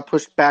actually got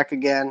pushed back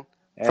again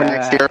for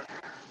next year.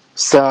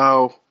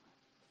 So,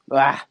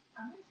 but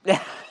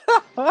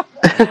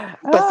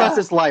that's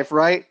just life,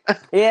 right?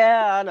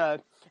 Yeah, I know.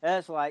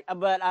 That's like,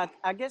 but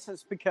I guess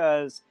it's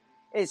because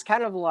it's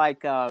kind of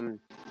like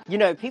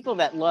people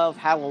that love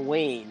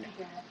Halloween,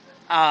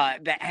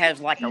 that has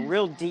like a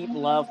real deep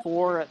love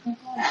for it.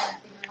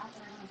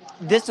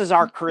 This is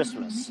our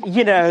Christmas.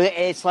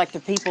 It's like the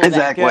people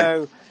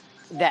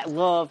that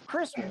love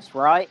Christmas,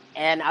 right?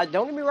 And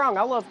don't get me wrong,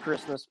 I love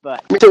Christmas,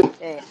 but Me too.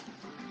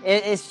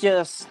 It's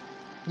just,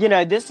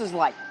 this is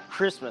like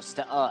Christmas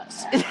to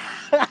us.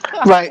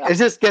 Right. It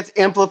just gets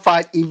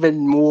amplified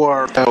even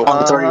more on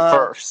the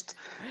 31st.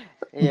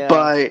 Yeah.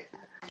 But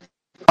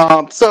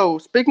so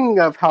speaking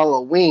of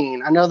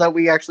Halloween, I know that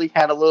we actually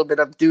had a little bit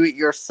of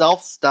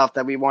do-it-yourself stuff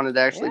that we wanted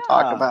to actually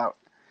talk about.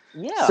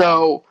 Yeah.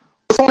 So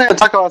let's want to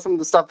talk about some of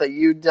the stuff that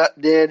you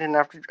did and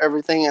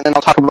everything, and then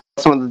I'll talk about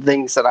some of the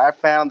things that I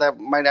found that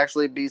might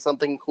actually be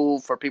something cool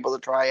for people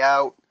to try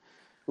out.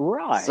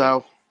 Right.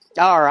 So.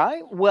 All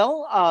right.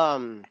 Well,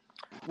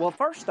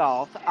 first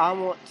off, I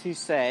want to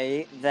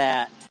say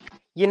that,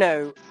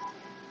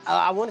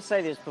 I want to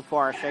say this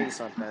before I show you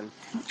something.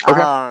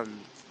 Okay.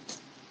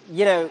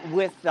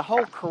 with the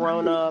whole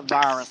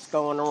coronavirus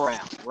going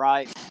around,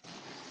 right?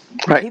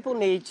 Right. People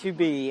need to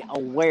be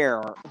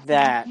aware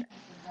that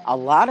a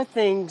lot of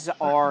things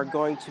are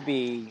going to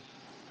be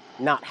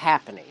not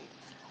happening.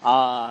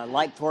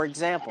 Like, for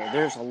example,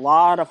 there's a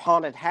lot of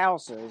haunted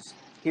houses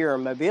here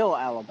in Mobile,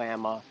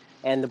 Alabama,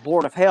 and the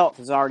Board of Health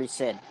has already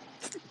said,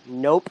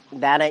 nope,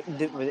 that ain't,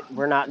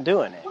 we're not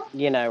doing it.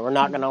 We're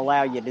not going to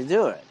allow you to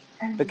do it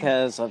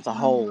because of the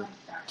whole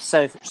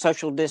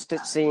social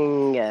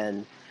distancing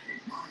and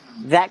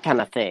that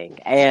kind of thing.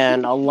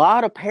 And a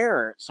lot of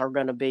parents are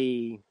going to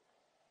be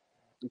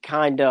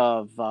kind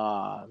of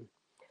uh,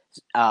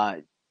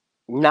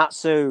 not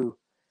so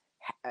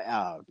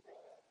uh,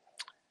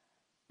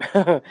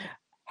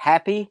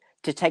 happy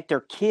to take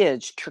their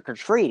kids trick or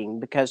treating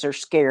because they're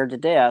scared to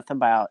death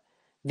about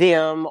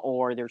them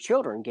or their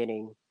children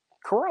getting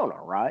corona,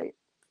 right?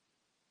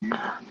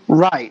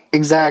 Right,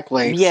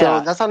 exactly. So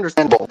Yeah, that's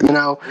understandable,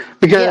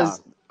 yeah.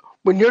 because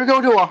when you're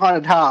going to a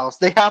haunted house,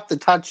 they have to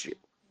touch you.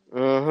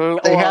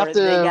 They have Or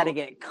they got to to,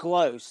 get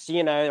close,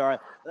 or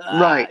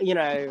right,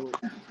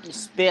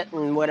 spit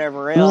and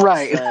whatever else,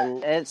 right,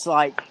 and it's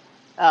like,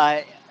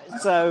 uh,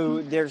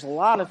 so there's a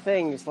lot of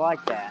things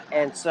like that,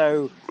 and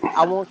so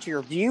I want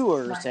your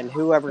viewers and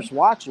whoever's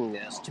watching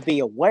this to be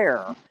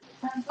aware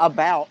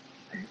about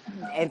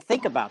and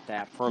think about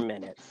that for a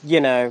minute.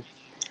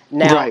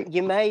 Now right,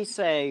 you may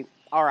say,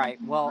 all right,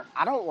 well,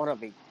 I don't want to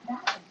be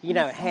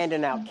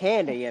handing out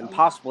candy and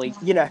possibly,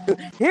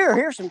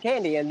 here's some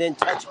candy and then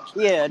touch a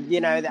kid,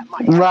 that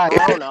might have right,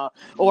 corona,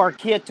 or a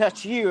kid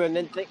touch you and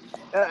then think,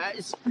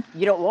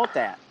 you don't want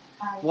that.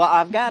 Well,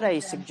 I've got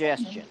a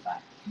suggestion.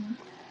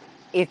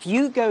 If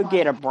you go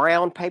get a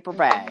brown paper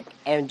bag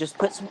and just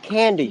put some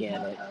candy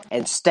in it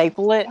and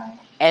staple it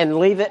and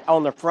leave it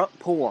on the front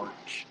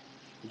porch,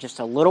 just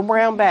a little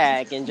brown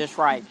bag, and just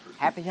write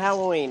Happy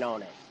Halloween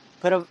on it.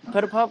 Put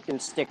a pumpkin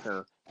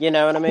sticker, you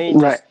know what I mean? right,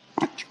 Just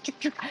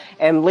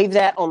and leave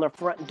that on the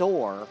front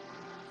door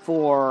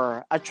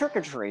for a trick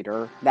or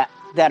treater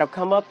that'll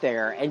come up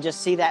there and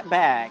just see that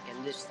bag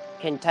and just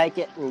can take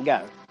it and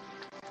go.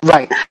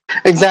 right.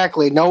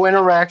 Exactly. No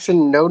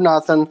interaction, no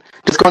nothing.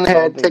 Just go It'll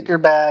ahead, take be your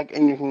bag,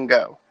 and you can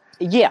go.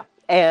 Yeah,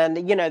 and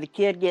the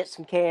kid gets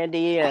some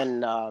candy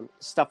and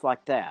stuff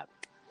like that.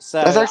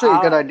 That's So actually a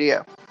good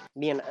idea.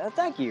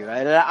 thank you.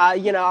 And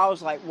I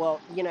was like,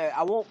 well,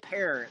 I want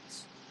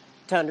parents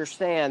to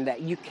understand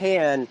that you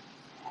can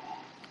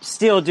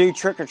still do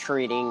trick or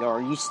treating,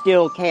 or you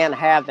still can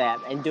have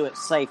that and do it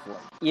safely.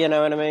 You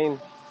know what I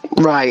mean?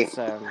 Right.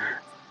 So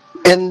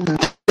And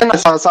then I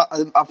saw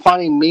a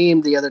funny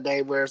meme the other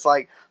day where it's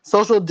like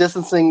social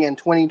distancing in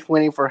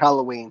 2020 for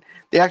Halloween.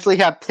 They actually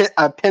have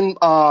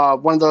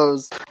one of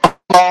those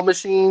ball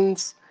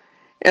machines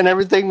and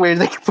everything where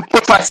they can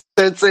put 5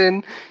 cents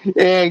in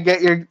and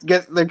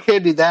get the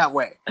candy that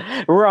way.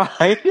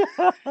 right,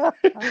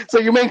 So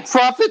you make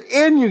profit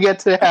and you get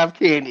to have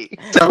candy.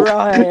 So,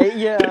 right,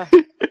 yeah.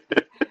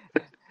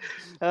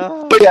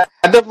 but yeah,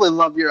 I definitely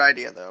love your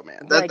idea though,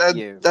 man. That Thank that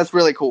you, that's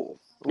really cool.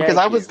 Because thank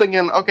I was you.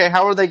 thinking, okay,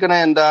 how are they going to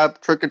end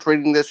up trick or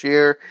treating this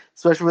year,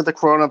 especially with the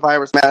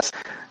coronavirus mess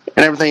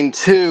and everything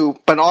too?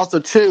 But also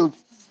too,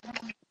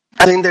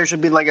 I think there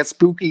should be like a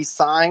spooky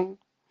sign.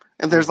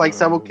 If there's like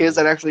several kids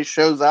that actually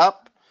shows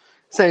up,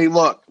 say,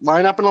 look,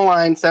 line up in a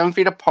line 7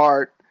 feet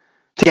apart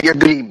to get your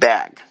goodie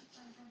bag,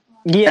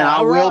 and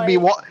I Yeah, will be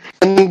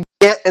right.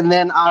 and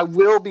then I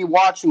will be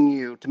watching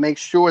you to make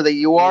sure that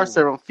you are Ooh.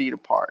 7 feet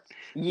apart.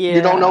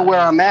 You don't know where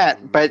Yeah. I'm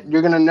at, but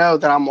you're gonna know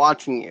that I'm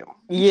watching you.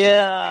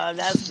 Yeah,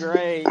 that's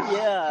great.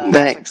 Yeah,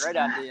 that's a Thanks. great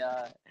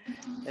idea.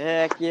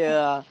 Heck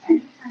yeah.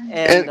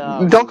 And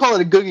And don't call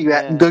it a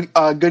yeah.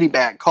 goodie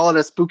bag. Call it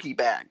a spooky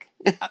bag.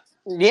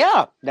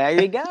 Yeah, there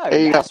you go. There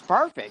you go. That's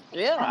perfect.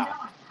 Yeah.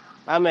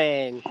 I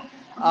mean,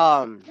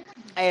 um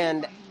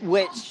and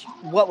which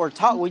what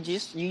we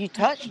just you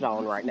touched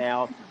on right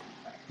now.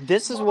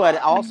 This is what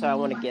also I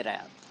want to get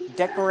at.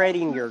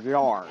 Decorating your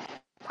yard.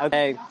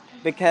 Okay?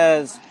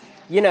 Because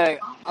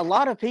a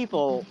lot of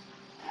people,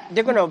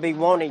 they're going to be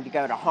wanting to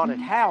go to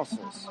haunted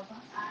houses,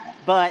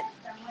 but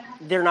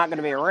they're not going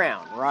to be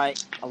around, right?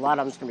 A lot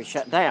of them's going to be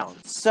shut down.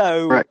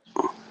 So Right.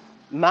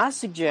 my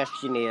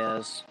suggestion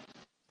is,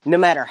 no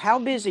matter how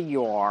busy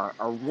you are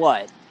or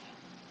what,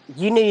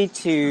 you need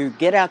to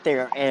get out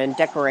there and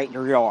decorate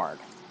your yard.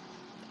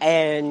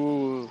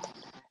 And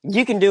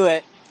you can do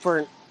it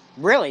for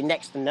really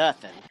next to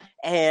nothing.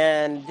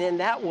 And then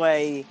that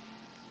way,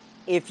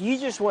 if you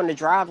just want to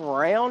drive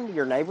around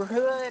your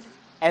neighborhood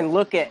and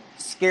look at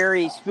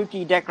scary,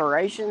 spooky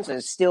decorations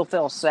and still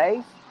feel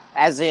safe,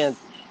 as in,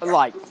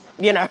 like,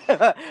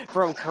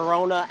 from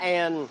Corona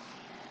and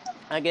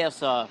I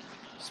guess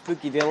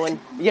spooky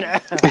villain,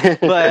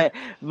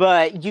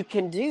 but you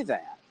can do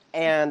that,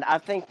 and I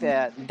think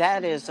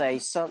that is a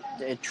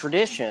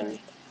tradition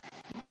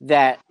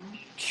that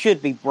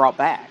should be brought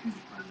back,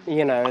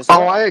 as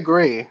Oh, I well.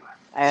 agree.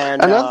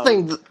 And Another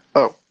thing.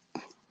 Oh,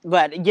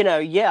 but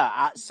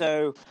yeah.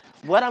 So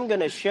what I'm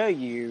going to show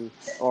you,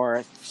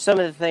 or some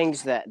of the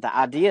things that the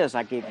ideas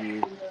I give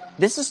you,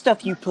 this is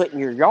stuff you put in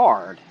your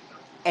yard,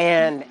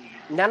 and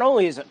not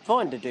only is it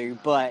fun to do,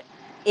 but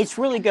it's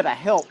really going to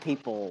help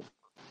people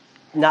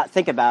not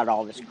think about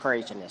all this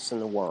craziness in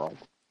the world.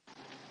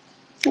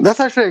 That's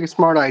actually a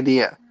smart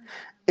idea.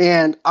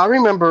 And I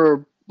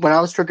remember when I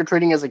was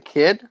trick-or-treating as a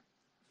kid,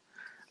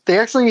 they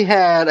actually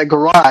had a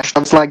garage that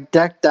was like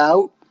decked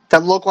out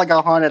that looked like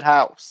a haunted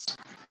house.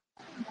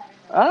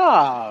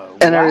 Oh,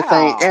 And everything.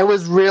 wow. It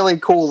was really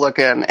cool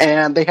looking.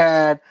 And they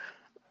had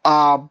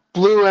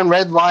blue and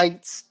red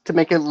lights to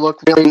make it look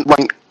really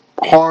like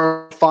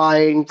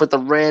horrifying with the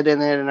red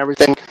in it and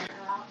everything.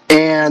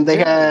 And they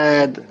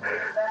had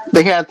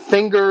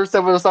fingers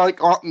that was like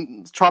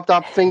chopped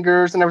off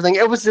fingers and everything.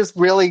 It was just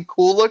really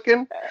cool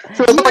looking.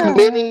 So it looked like a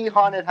mini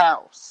haunted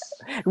house.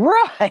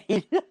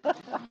 Right.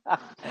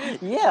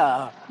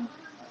 Yeah.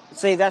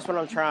 See, that's what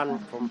I'm trying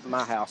for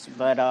my house.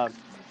 But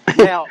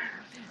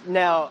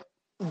now,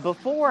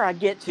 before I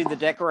get to the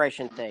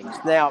decoration things,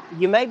 now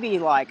you may be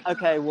like,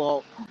 okay,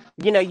 well,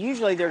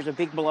 usually there's a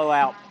big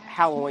blowout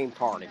Halloween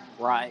party,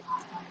 right?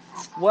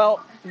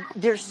 Well,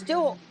 there's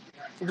still,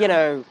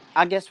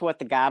 I guess what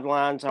the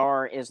guidelines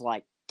are is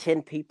like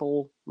 10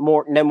 people,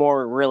 no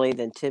more really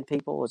than 10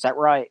 people. Is that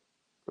right?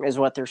 Is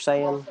what they're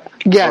saying?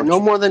 Yeah, no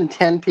more than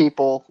 10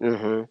 people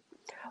Mm-hmm. in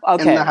the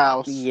Okay.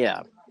 house.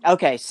 Yeah.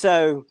 Okay.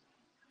 So,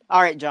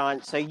 all right,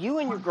 John. So you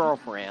and your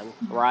girlfriend,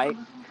 right?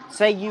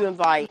 Say you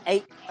invite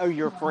 8 of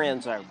your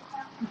friends over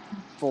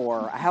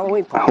for a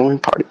Halloween party. Halloween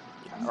party.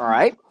 All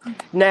right.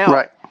 Now,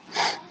 Right.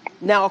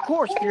 now, of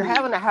course, if you're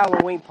having a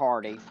Halloween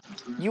party,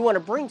 you want to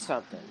bring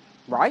something,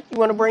 right? You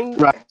want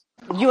Right.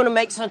 to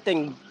make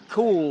something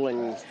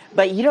cool,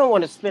 but you don't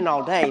want to spend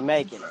all day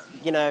making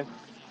it.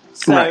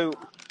 So, Right.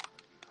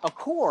 of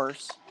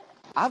course,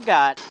 I've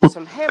got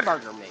some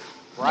hamburger meat,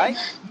 right?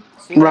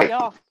 See that, Right.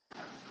 y'all?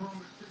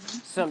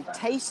 Some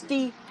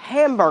tasty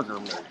hamburger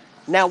meat.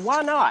 Now,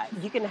 why not?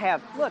 You can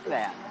have, look at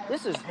that.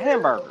 This is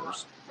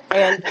hamburgers.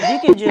 And you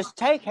can just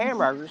take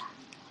hamburgers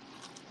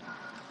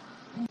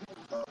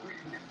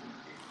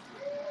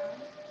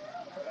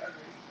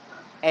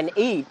and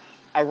eat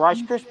a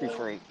Rice Krispie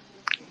treat.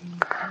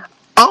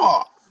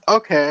 Oh,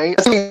 okay.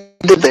 I see what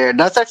you did there.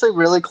 That's actually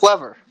really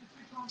clever.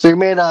 So you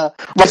made a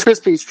Rice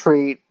Krispies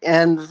treat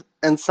and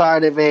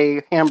inside of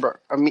a hamburger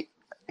meat.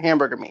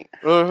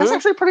 That's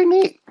actually pretty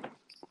neat.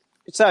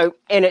 So,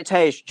 and it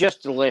tastes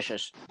just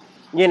delicious.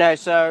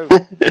 So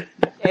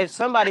if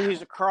somebody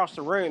who's across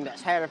the room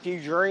that's had a few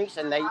drinks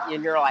and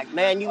you're like,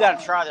 man, you got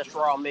to try this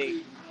raw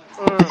meat.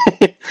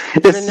 It's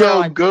And they're so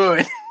like,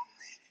 good.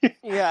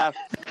 yeah,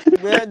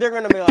 they're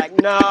going to be like,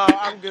 no,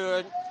 I'm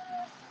good.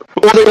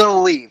 Or they're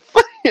gonna leave,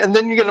 and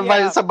then you're gonna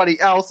invite somebody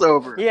else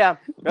over. Yeah,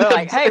 they're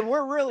like, hey,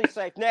 we're really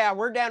safe now.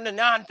 We're down to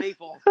 9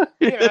 people.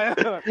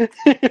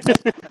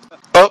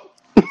 Oh,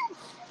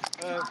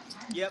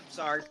 Yep.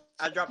 Sorry,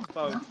 I dropped the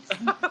phone.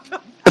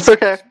 it's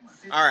okay.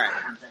 All right.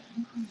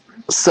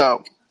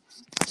 So,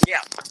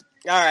 Yeah.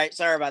 All right.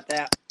 Sorry about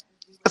that.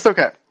 it's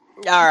okay.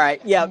 All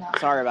right. Yep.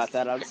 Sorry about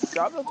that. I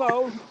dropped the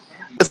phone.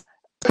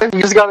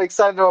 You just got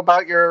excited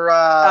about your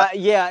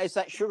Yeah, it's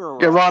that sugar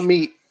rush. your raw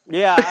meat.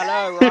 Yeah, I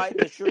know, right?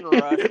 The sugar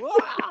rush.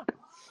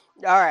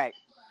 All right.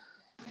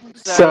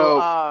 So,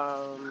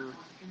 all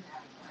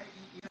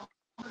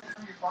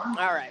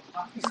right.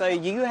 So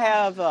you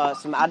have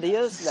some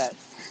ideas that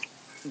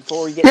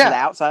before we get to the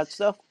outside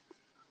stuff?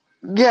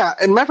 Yeah,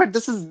 and matter of fact,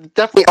 this is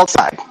definitely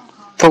outside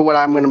for what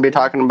I'm going to be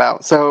talking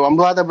about. So I'm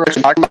glad that we're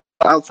talking about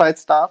outside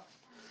stuff.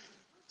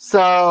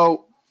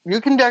 So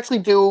you can actually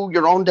do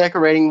your own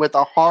decorating with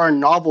a horror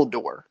novel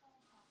door.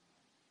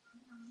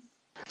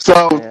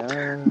 So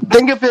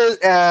think of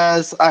it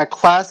as a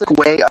classic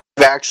way of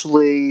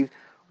actually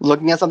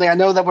looking at something. I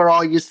know that we're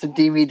all used to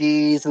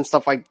DVDs and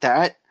stuff like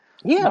that.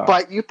 Yeah.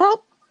 But you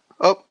probably...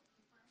 Oh,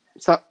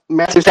 so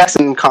Matthew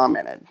Jackson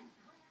commented.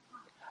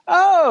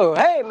 Oh,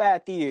 hey,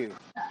 Matthew.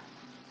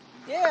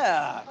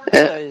 Yeah.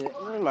 He's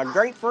a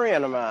great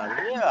friend of mine.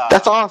 Yeah.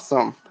 That's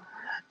awesome.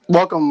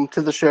 Welcome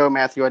to the show,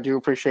 Matthew. I do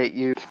appreciate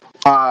you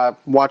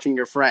watching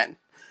your friend.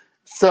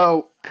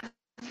 So,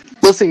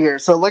 let's see here.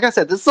 So, like I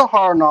said, this is a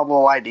horror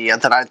novel idea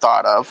that I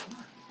thought of.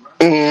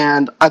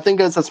 And I think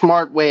it's a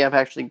smart way of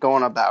actually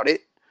going about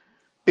it.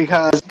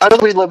 Because I know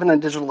we live in a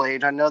digital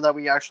age. I know that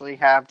we actually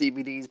have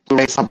DVDs,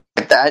 Blu-rays, something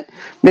like that.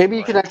 Maybe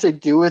you can actually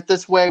do it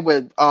this way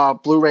with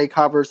Blu-ray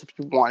covers if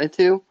you wanted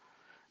to.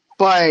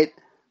 But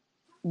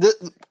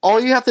all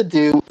you have to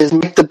do is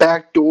make the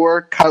back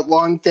door cut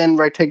long, thin,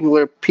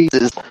 rectangular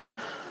pieces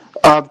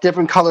of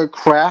different colored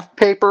craft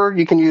paper.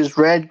 You can use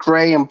red,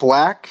 gray, and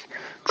black.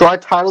 Draw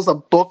titles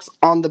of books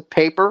on the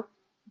paper.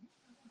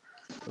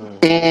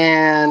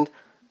 And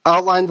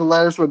outline the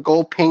letters with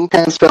gold paint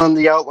pens. Fill in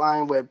the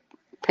outline with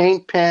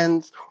paint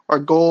pens or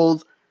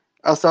gold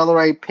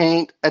accelerate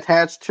paint.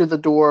 Attached to the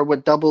door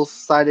with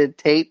double-sided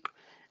tape.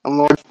 And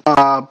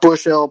large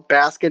bushel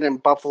basket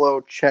and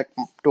buffalo check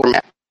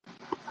doormat.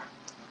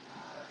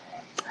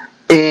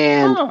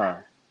 And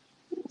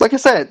like I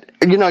said,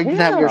 you can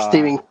have your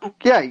Stephen...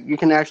 Yeah, you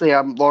can actually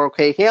have Laurel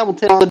K.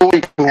 Hamilton on the door.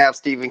 You can have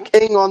Stephen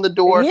King on the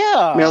door.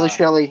 Yeah. Mary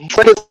Shelley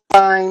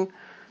Frankenstein.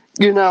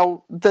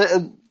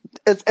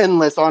 it's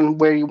endless on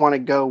where you want to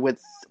go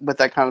with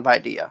that kind of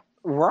idea.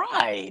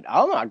 Right.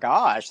 Oh my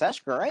gosh, that's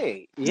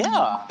great.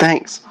 Yeah,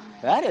 Thanks.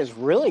 that is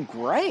really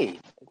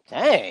great.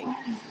 Dang,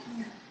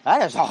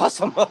 that is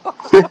awesome.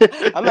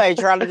 I may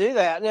try to do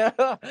that.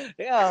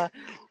 Yeah.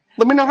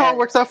 Let me know how it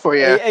works out for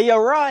you.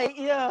 You're right.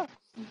 Yeah.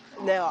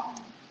 Now,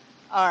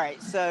 all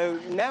right. So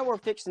now we're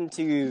fixing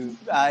to,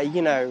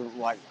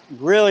 like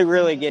really,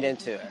 really get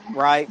into it,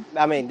 right?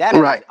 I mean, that is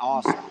Right.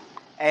 awesome.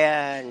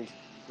 And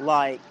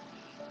like,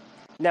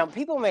 now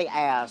people may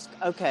ask,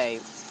 okay,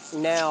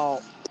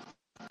 now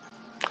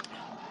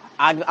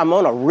I'm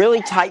on a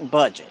really tight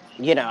budget.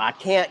 I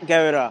can't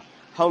go to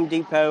Home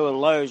Depot and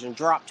Lowe's and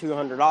drop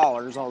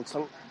 $200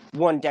 on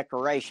one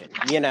decoration,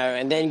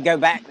 and then go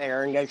back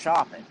there and go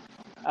shopping.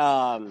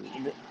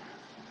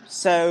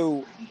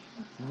 So,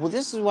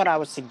 this is what I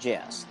would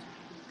suggest.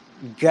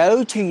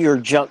 Go to your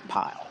junk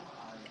pile.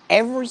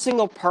 Every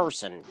single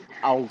person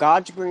on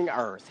God's green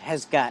earth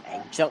has got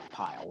a junk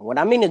pile. When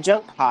I mean a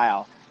junk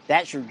pile,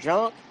 that's your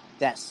junk.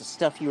 That's the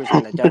stuff you was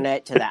going to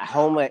donate to that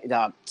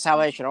the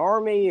Salvation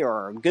Army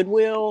or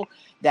Goodwill.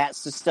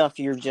 That's the stuff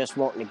you're just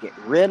wanting to get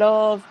rid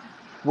of,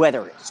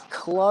 whether it's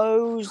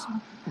clothes,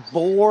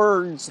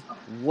 boards,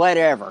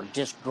 whatever.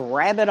 Just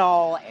grab it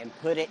all and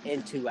put it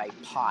into a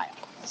pile,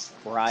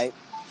 right?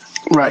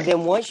 Right. And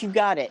then once you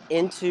got it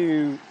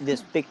into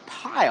this big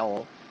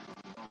pile,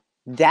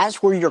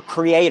 that's where your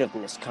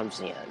creativeness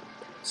comes in.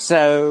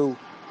 So,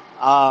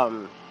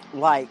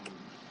 like,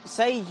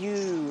 say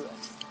you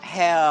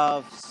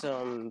have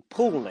some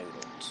pool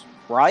noodles,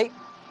 right?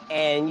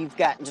 And you've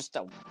got just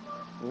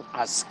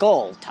a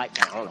skull type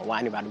thing. I don't know why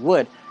anybody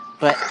would,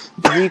 but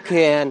you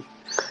can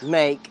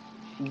make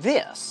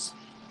this.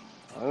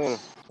 Let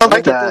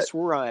me get this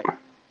right.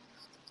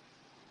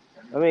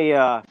 Let me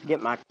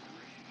get my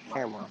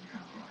camera.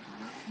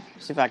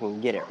 See if I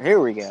can get it. Here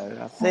we go.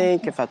 I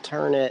think if I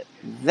turn it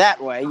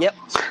that way, yep.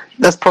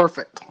 That's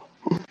perfect.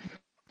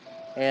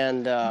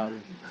 And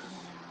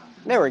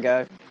there we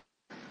go.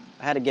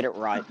 I had to get it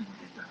right.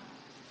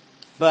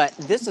 But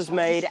this is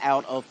made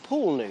out of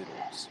pool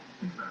noodles.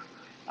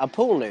 A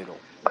pool noodle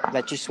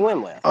that you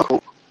swim with.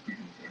 Oh.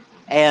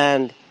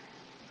 And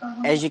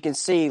as you can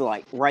see,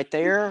 like right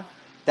there,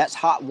 that's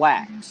hot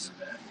wax.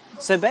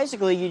 So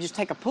basically, you just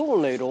take a pool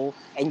noodle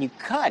and you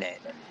cut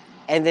it.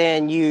 And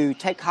then you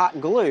take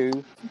hot glue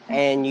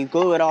and you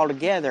glue it all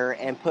together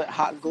and put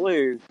hot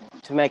glue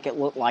to make it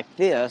look like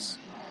this.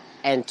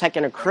 And take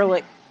an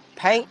acrylic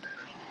paint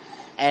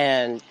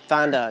and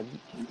find a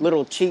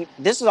little cheap.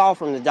 This is all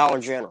from the Dollar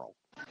General.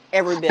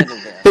 Every bit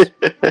of this.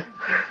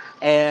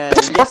 And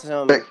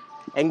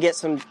get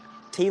some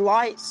tea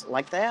lights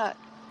like that.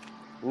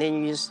 And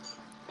then you just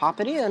pop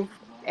it in.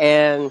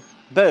 And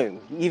boom,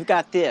 you've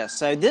got this.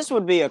 So this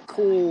would be a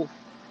cool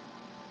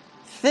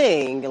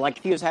thing, like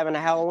if he was having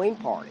a Halloween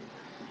party.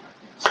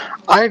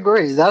 I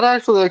agree. That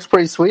actually looks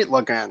pretty sweet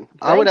looking.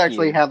 I would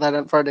actually you. have that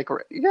in for a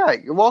decoration. Yeah,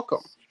 you're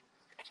welcome.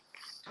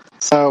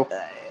 So,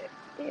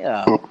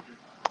 yeah.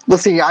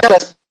 Let's see. I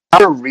got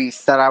a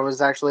wreath that I was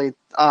actually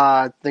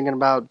thinking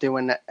about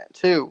doing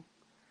too.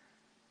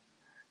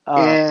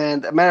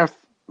 And matter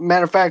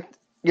of fact,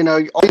 all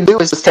you do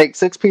is just take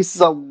 6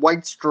 pieces of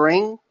white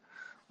string.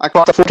 I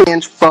got a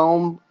 50-inch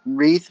foam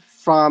wreath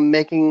from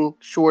making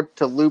sure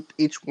to loop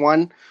each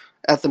one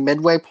at the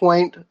midway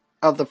point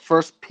of the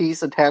first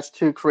piece attached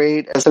to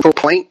create a central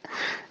point.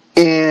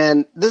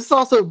 And this is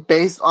also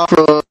based off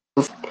of,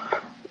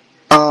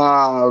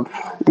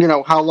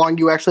 how long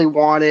you actually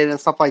want it and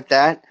stuff like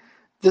that.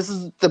 This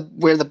is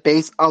where the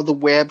base of the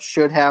web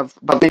should have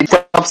big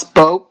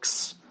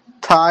spokes.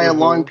 Tie a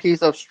long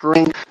piece of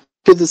string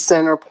to the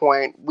center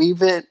point.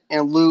 Weave it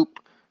and loop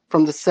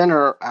from the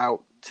center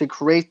out to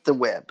create the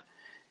web.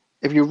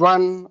 If you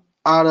run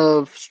out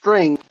of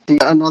string,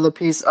 another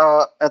piece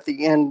at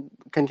the end,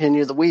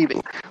 continue the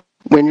weaving.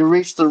 When you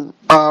reach the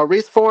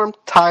wreath form,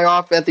 tie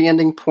off at the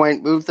ending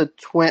point, move the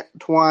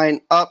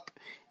twine up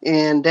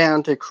and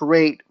down to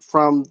create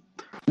from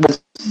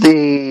with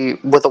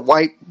a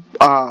white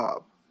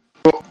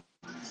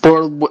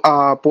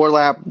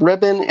burlap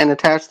ribbon and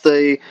attach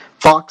the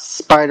fox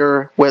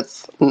spider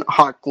with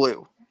hot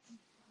glue.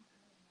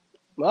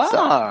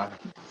 So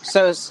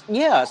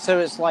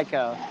it's like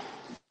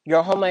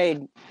your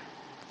homemade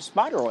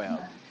spider web.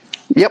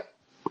 Yep.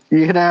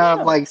 You can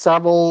have like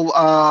several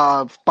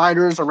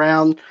spiders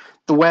around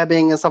the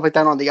webbing and stuff like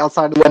that on the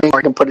outside of the webbing, or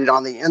you can put it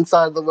on the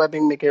inside of the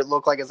webbing, make it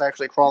look like it's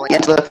actually crawling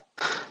into the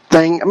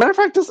thing. As a matter of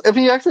fact, if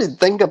you actually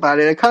think about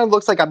it, it kind of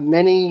looks like a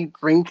mini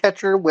dream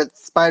catcher with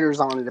spiders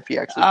on it, if you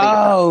actually think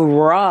about it. Oh,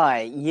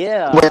 right.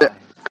 Yeah.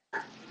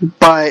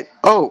 But,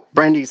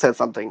 Brandy said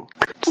something.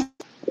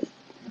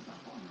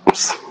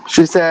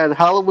 She said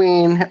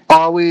Halloween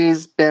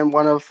always been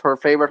one of her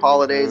favorite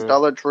holidays.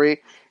 Dollar Tree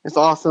is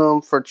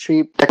awesome for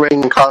cheap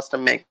decorating and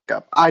custom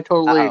makeup. I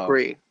totally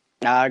agree.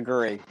 I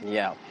agree.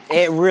 Yeah,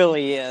 it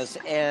really is.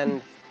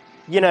 And,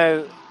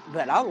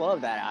 but I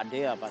love that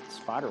idea about the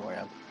spider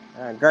web.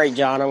 Great,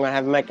 John. I'm going to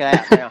have to make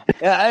that now.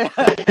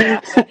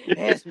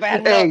 It's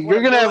bad enough. Hey,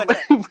 you're going to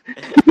have...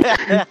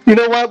 You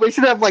know what? We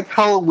should have like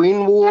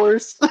Halloween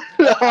wars.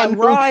 on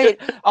Right.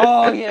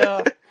 Oh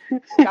yeah.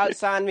 God,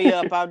 sign me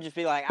up. I'll just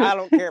be like, I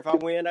don't care if I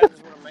win. I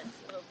just want to make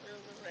stuff.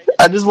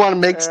 I just want to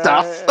make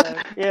stuff.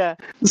 Yeah.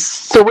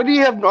 So, what do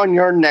you have on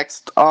your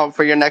next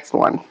for your next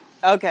one?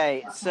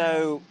 Okay.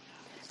 So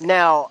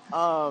now,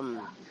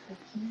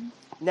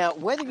 now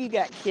whether you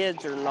got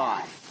kids or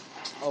not,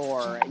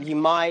 or you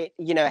might,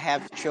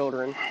 have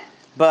children,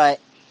 but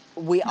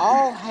we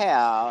all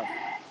have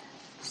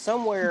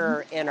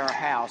somewhere in our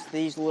house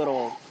these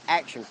little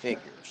action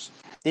figures,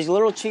 these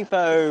little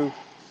cheapo,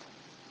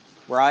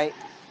 right?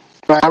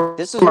 I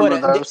This is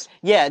remember those.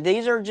 yeah,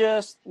 these are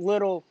just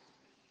little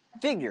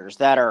figures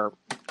that are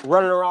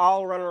running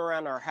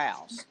around our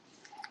house.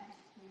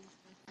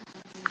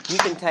 You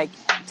can take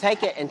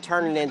it and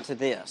turn it into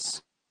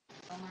this.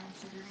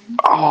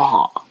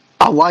 Oh,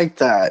 I like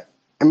that.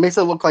 It makes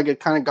it look like it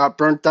kind of got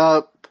burnt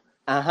up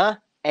And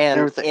and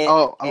everything.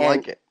 I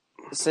like it.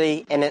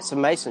 See, and it's a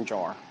mason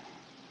jar.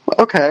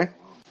 Okay,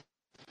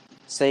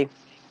 See,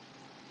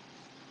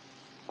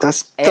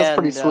 that's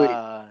pretty sweet.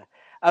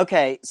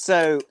 Okay,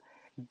 so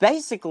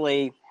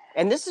basically,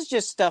 and this is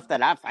just stuff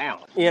that I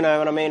found, you know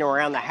what I mean,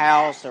 around the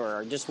house,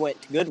 or just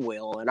went to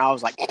Goodwill, and I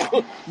was like,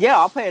 yeah,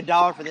 I'll pay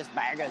 $1 for this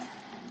bag of,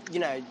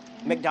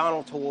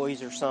 McDonald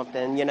toys or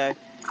something,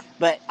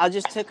 But I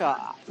just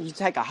you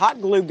take a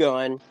hot glue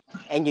gun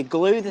and you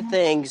glue the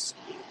things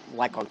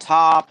like on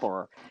top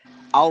or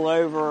all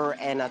over,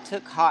 and I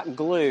took hot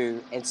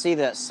glue and see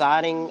the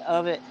siding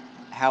of it,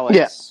 how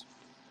it's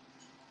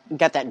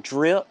got that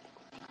drip,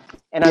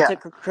 and I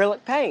took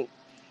acrylic paint,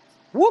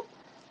 whoop,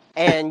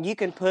 and you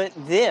can put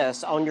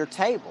this on your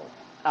table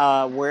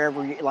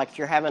wherever, like if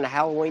you're having a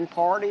Halloween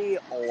party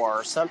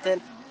or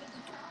something,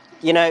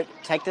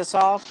 take this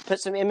off,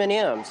 put some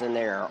M&Ms in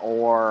there,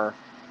 or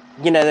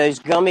those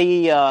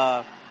gummy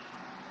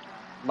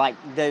like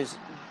those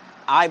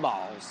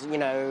eyeballs,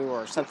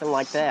 or something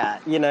like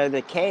that,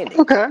 the candy.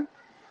 Okay.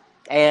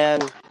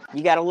 And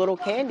you got a little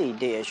candy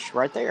dish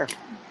right there.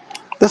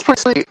 That's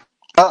pretty sweet.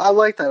 I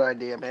like that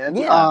idea, man.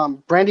 Yeah.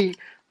 Brandy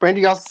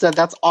also said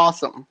that's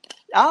awesome.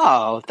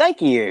 Oh,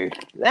 thank you.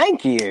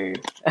 Thank you.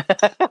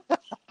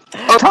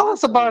 Oh, tell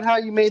us about how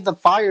you made the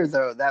fire,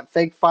 though. That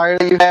fake fire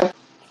that you have.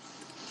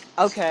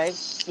 Okay.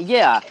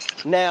 Yeah.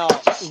 Now,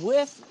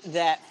 with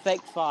that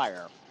fake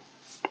fire,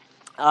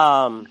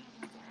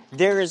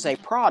 there is a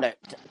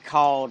product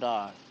called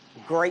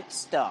Great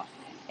Stuff,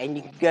 and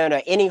you can go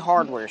to any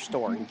hardware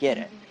store and get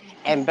it.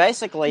 And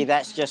basically,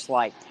 that's just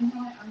like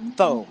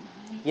foam.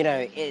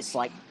 It's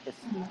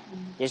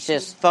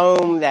just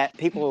foam that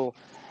people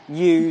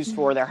use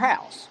for their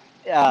house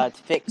to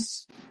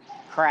fix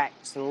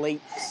cracks and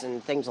leaks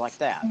and things like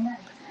that.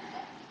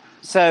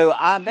 So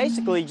I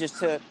basically just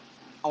took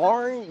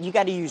orange. You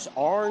got to use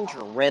orange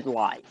or red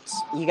lights.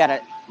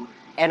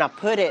 And I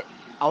put it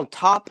on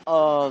top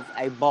of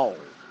a bowl.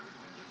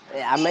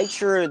 I made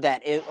sure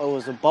that it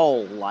was a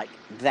bowl like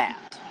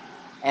that,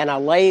 and I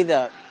lay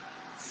the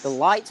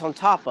lights on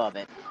top of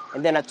it,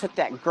 and then I took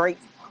that Great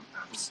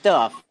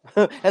Stuff,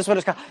 that's what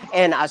it's called,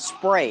 and I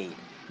sprayed,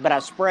 but I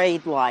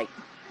sprayed like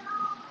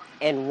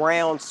in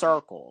round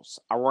circles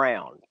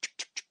around,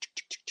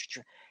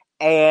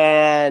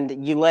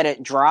 and you let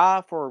it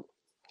dry for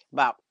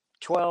about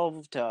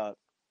 12 to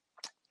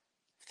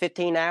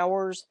 15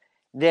 hours.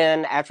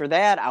 Then after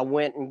that, I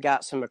went and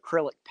got some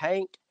acrylic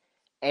paint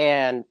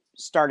and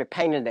started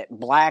painting it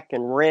black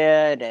and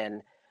red,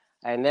 and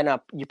then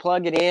you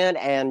plug it in,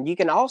 and you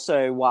can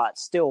also, while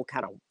it's still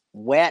kind of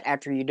wet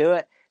after you do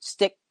it,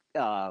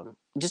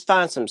 just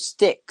find some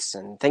sticks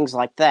and things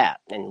like that,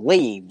 and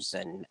leaves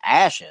and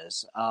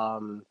ashes.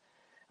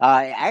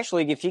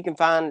 Actually, if you can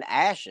find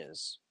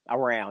ashes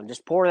around,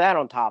 just pour that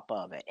on top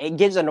of it. It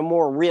gives it a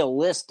more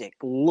realistic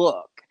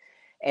look.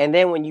 And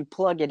then when you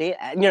plug it in,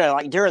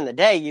 like during the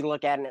day, you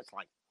look at it and it's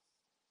like,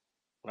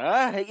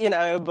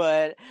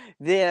 but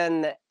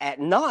then at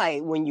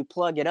night when you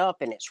plug it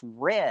up and it's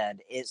red,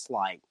 it's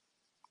like,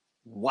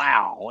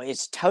 wow,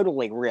 it's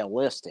totally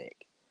realistic.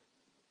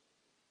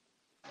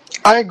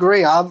 I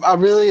agree. I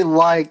really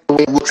like the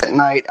way it looks at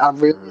night. I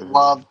really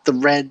love the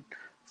red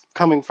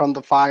coming from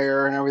the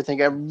fire and everything.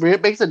 It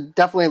makes it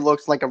definitely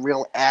looks like a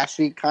real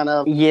ashy kind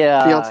of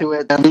feel to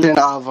it,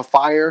 of a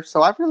fire.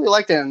 So I really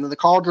liked it. And the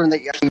cauldron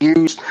that you actually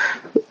use,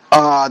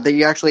 that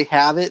you actually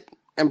have it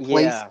in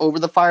place over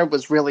the fire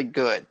was really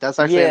good. That's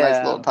actually a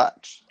nice little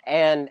touch.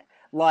 And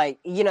and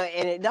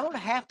it don't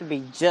have to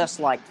be just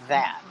like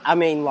that. I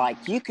mean,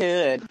 like you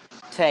could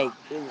take,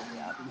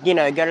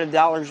 go to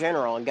Dollar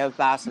General and go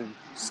buy some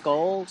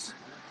skulls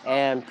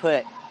and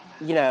put,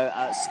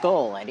 a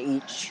skull at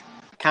each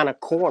kind of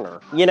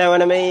corner. You know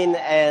what I mean?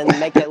 And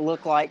make it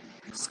look like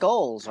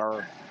skulls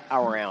are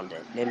around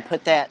it, and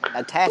put that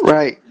attached.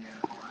 Right.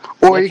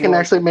 Or you can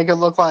actually make it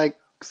look like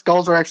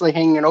skulls are actually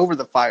hanging over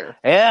the fire.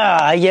 Yeah,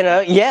 I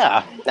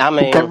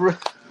mean,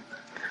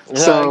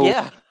 so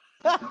yeah.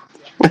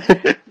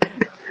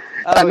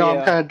 I know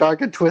I'm kind of dark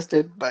and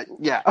twisted, but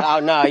yeah. Oh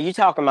no, you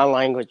talking my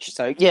language,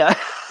 so yeah.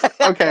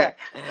 Okay.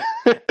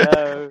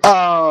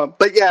 Oh,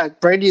 But yeah,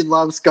 Brandy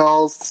loves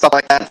skulls, stuff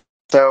like that.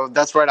 So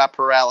that's right up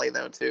her alley,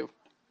 though, too.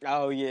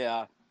 oh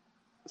yeah,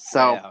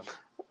 So, yeah.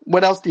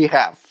 what else do you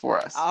have for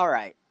us? All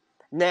right.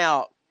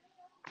 Now,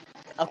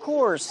 of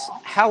course,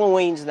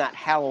 Halloween's not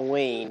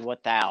Halloween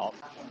without,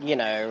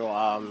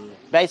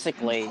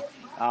 basically.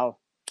 Oh,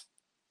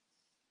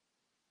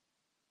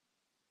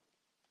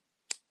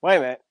 wait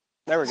a minute.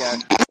 There we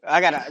go.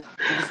 I gotta.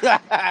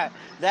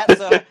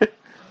 That's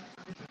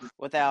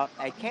without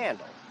a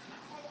candle.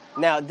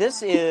 Now,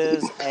 this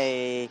is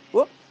a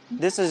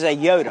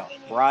Yoda,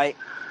 right?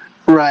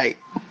 Right.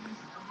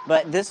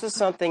 But this is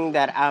something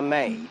that I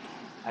made,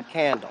 a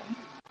candle.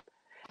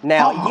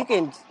 Now, Oh,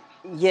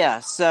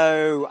 yeah,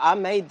 so I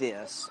made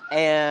this,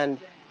 and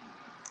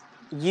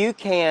you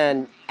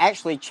can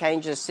actually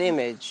change this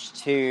image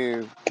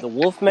to the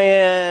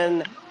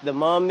Wolfman, the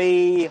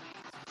Mummy,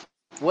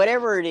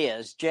 whatever it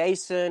is,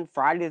 Jason,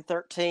 Friday the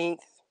 13th,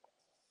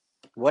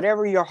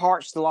 whatever your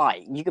heart's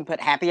like. You can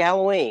put Happy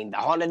Halloween, the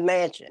Haunted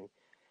Mansion,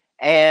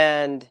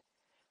 and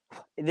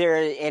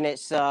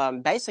it's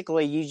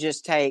basically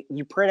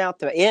you print out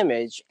the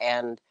image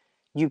and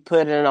you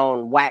put it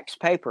on wax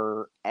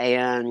paper,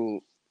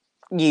 and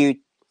you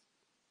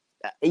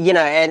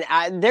and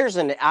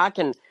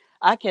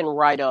I can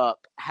write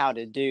up how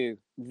to do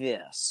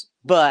this,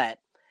 but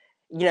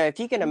if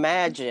you can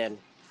imagine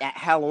at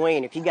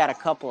Halloween, if you got a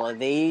couple of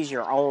these,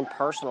 your own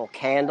personal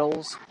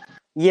candles,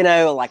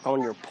 like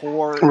on your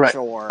porch right.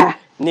 or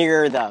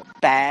near the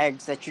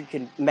bags that you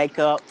can make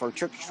up for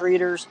trick or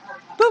treaters,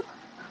 boop,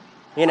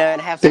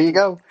 and have There you something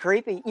go.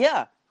 creepy.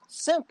 Yeah,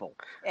 simple.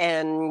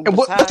 And And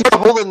what's besides, your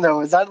holding,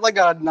 though? Is that like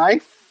a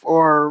knife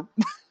or.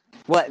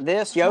 what,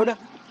 this Yoda?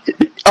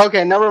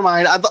 Okay, never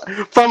mind. I thought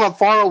from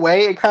afar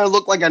away, it kind of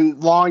looked like a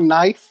long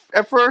knife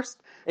at first,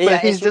 but Yeah,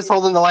 he's just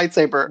holding the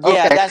lightsaber.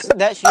 yeah, Okay. that's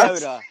That's-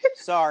 Yoda.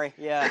 Sorry,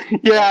 yeah,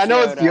 yeah, I that's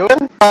know it's Yoda.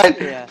 Yoda,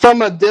 but Yeah,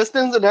 from a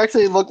distance, it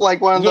actually looked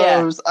like one of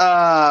yeah, those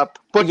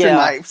butcher yeah.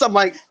 knives. I'm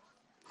like,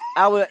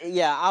 I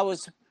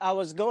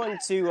was going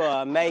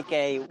to make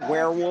a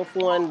werewolf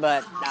one,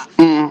 but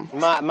mm,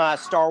 my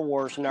Star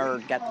Wars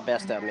nerd got the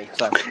best of me.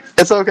 So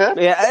it's okay.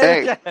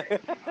 Hey, yeah,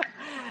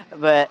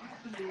 but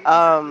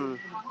um,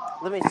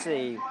 let me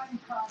see.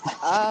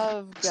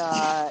 I've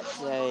got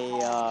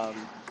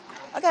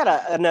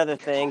another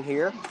thing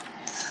here,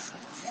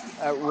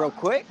 real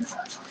quick.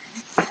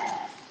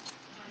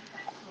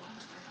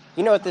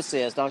 You know what this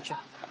is, don't you?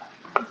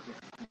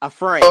 A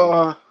frame.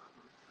 uh,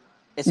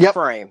 It's a yep, frame.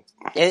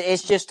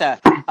 It's just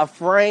a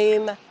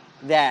frame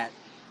that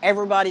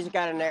everybody's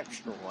got an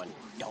extra one.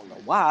 Don't know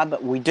why,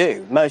 but we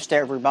do. Most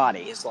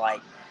everybody. It's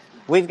like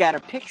we've got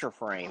a picture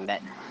frame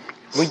that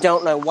we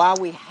don't know why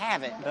we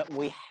have it, but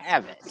we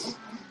have it.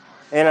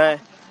 And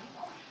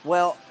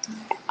well,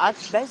 I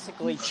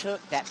basically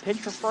took that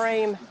picture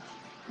frame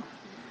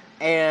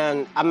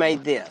and I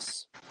made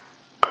this.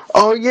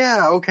 oh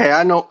yeah, okay,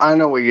 I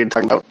know what you're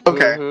talking about.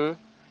 Okay,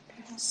 Mm-hmm.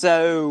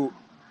 So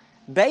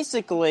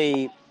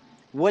basically,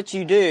 what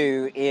you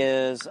do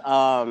is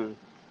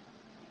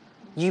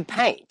you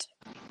paint.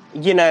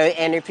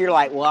 And if you're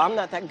like, well, I'm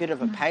not that good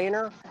of a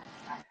painter,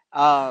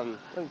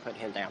 let me put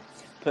him down.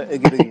 Put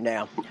Oogie Boogie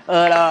down.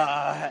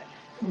 But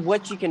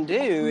what you can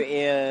do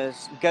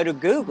is go to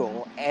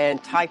Google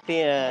and type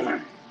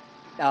in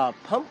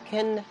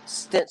pumpkin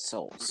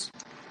stencils,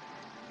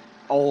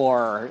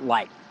 or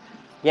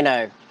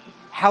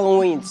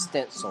Halloween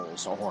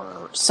stencils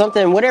or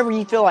something, whatever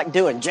you feel like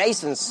doing,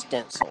 Jason's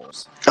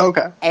stencils,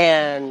 okay,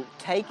 and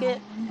take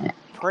it,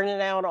 print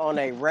it out on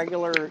a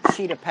regular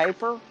sheet of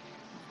paper.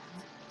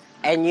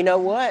 And you know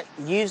what?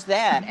 Use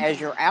that as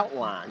your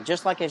outline,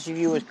 just like as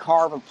you would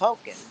carve a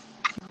pumpkin.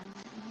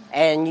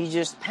 And you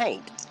just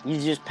paint. You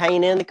just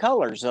paint in the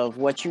colors of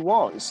what you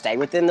want and stay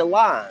within the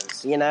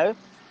lines,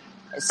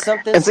 It's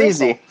something it's simple.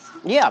 easy.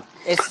 Yeah,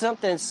 it's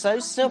something so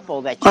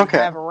simple that you Okay,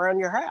 have around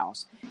your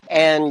house.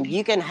 And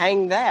you can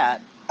hang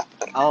that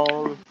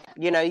on,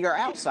 your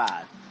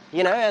outside.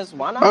 As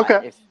why not?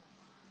 okay. If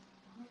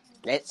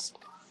it's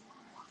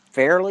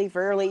fairly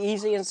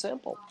easy and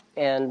simple.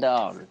 And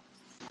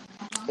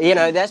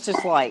that's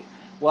just like,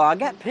 well, I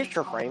got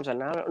picture frames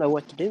and I don't know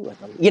what to do with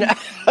them.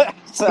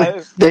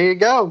 So There you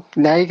go.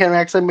 Now you can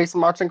actually make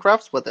some arts and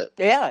crafts with it.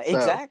 yeah, So.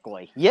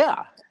 exactly.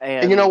 Yeah.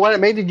 And you know what?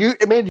 And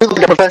It made you look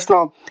like a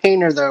professional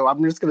painter, though.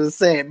 I'm just gonna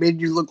say it made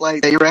you look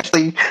like that you're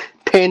actually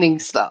painting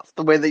stuff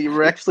the way that you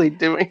were actually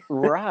doing.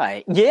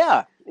 right.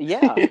 Yeah.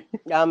 Yeah.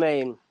 I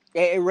mean,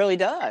 it really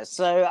does.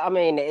 So, I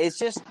mean, it's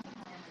just,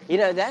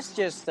 that's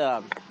just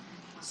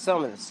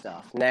some of the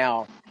stuff.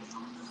 Now,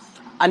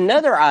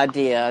 another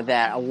idea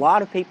that a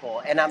lot of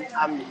people, and I'm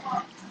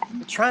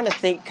trying to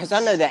think, because I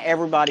know that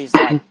everybody's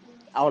like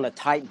on a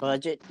tight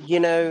budget.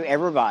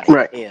 Everybody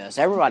Right. is.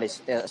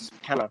 Everybody's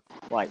kind of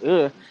like,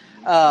 ugh.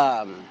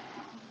 Um,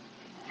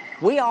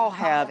 we all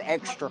have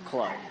extra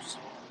clothes,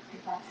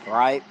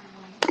 right?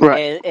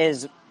 Right.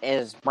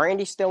 Is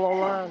Brandy still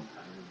online?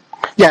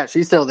 Yeah,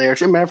 she's still there.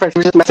 Matter of fact, she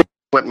was just messing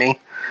with me.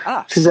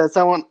 Ah, She said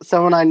someone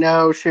I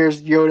know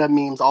shares Yoda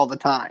memes all the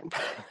time.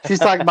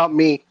 She's talking about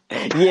me.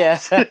 yeah.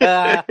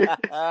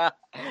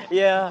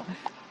 Yeah.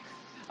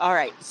 All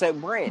right. So,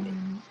 Brandy,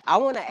 I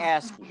want to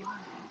ask you,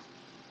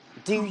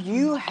 do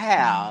you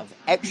have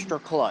extra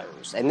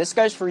clothes? And this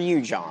goes for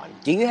you, John.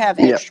 Do you have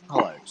Yeah. extra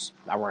clothes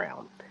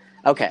around?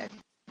 Okay.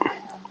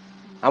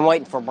 I'm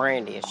waiting for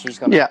Brandy if she's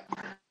gonna Yeah.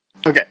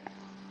 Okay.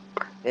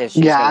 if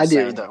she's Yeah, gonna I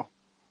say do anything. though.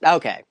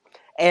 Okay.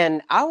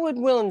 And I would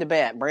willing to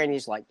bet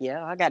Brandy's like,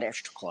 yeah, I got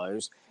extra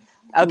clothes.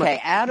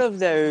 Okay, out of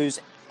those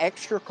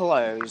extra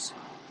clothes,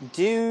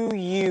 do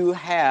you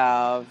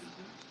have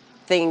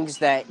things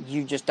that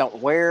you just don't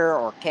wear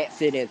or can't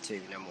fit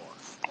into no more?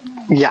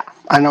 Yeah,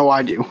 I know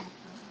I do.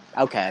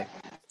 Okay.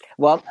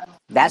 Well,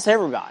 that's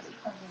everybody.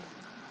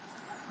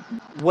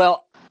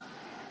 Well,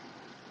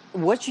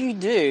 what you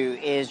do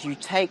is you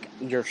take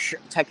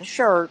take a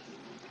shirt,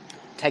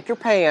 take your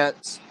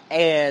pants,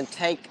 and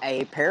take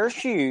a pair of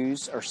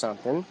shoes or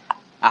something.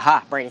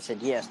 Aha, Brandy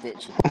said yes,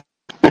 didn't she?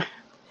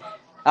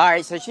 All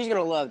right, so she's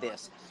gonna love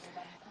this.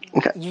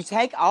 Okay. You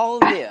take all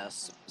of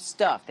this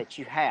stuff that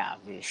you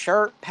have, the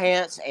shirt,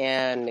 pants,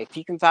 and if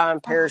you can find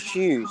a pair of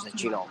shoes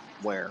that you don't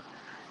wear,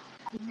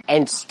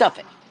 and stuff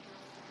it.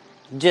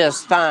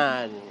 Just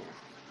find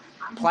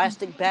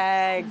plastic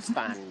bags,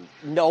 find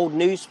old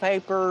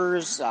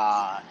newspapers,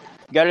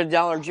 go to the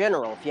Dollar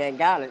General if you ain't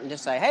got it, and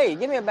just say, "Hey,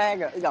 give me a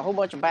bag, a whole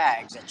bunch of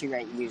bags that you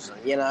ain't using,"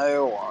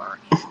 or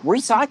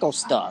recycle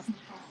stuff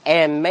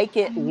and make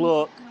it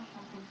look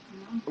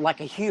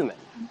like a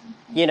human,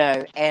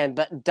 and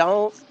but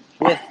don't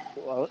with.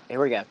 Well,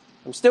 here we go.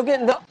 I'm still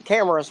getting the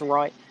cameras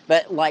right,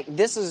 but like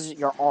this is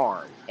your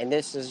arm and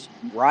this is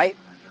right,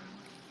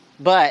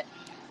 but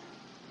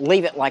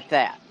leave it like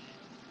that.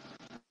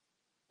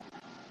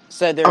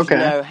 So there's Okay.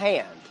 no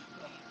hand.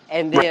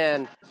 And Right.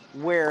 then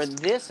where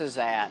this is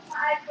at,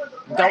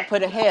 don't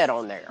put a head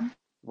on there,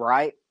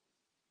 right?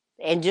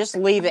 And just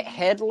leave it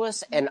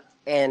headless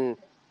and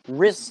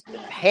wrist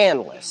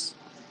handless.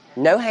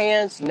 No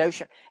hands,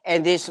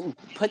 and just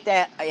put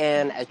that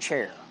in a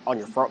chair on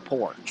your front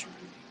porch.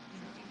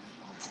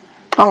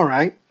 All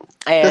right.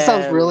 That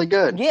sounds And really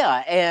good.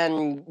 yeah,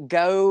 and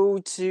go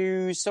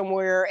to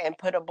somewhere and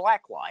put a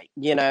black light,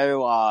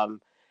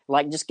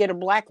 like just get a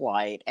black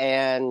light.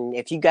 And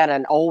if you got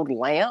an old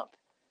lamp,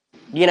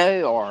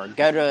 or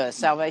go to a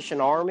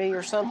Salvation Army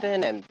or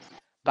something and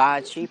buy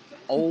a cheap,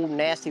 old,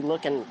 nasty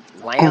looking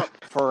lamp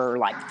for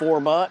like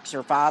 $4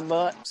 or $5,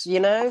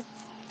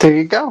 There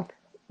you go.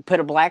 put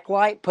a black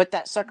light, put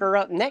that sucker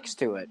up next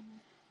to it.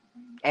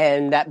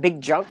 And that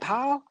big junk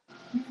pile,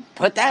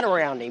 put that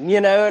around him.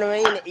 You know what I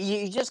mean?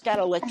 You just got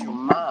to let your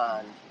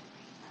mind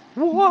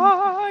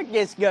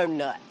just go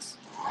nuts.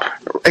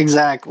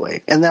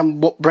 Exactly. And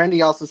then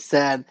Brandy also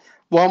said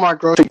Walmart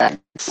grocery bags.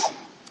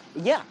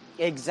 Yeah,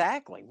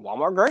 exactly.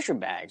 Walmart grocery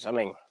bags. I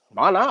mean,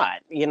 why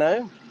not?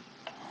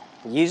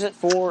 Use it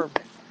for,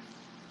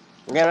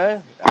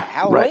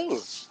 Right.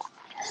 Halloween.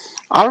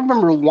 I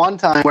remember one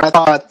time when I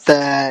thought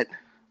that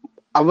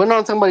I went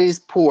on somebody's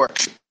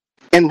porch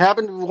and it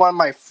happened to be one of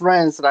my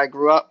friends that I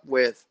grew up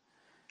with.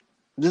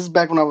 This is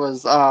back when I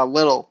was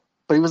little,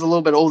 but he was a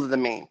little bit older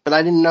than me. But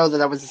I didn't know that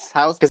that was his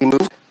house because he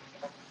moved.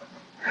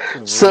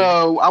 Mm-hmm.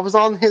 So I was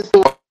on his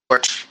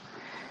porch,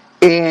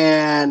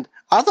 and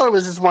I thought it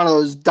was just one of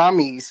those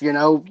dummies,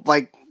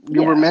 like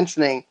you were Yeah.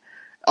 mentioning.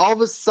 All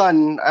of a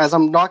sudden, as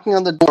I'm knocking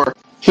on the door,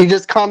 he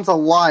just comes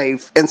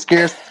alive and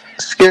scares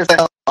the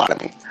hell out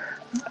of me.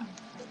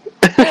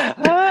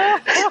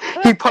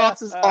 He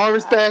pops his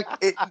arms back.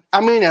 It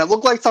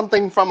looked like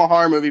something from a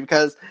horror movie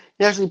because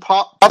he actually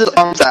popped his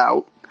arms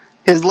out.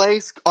 His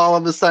legs all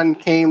of a sudden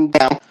came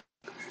down,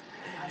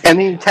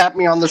 and he tapped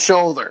me on the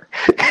shoulder.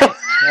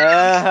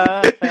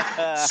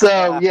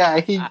 So yeah,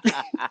 he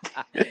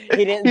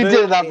He didn't he did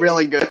boot. it up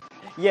really good.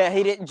 Yeah,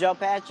 he didn't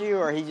jump at you,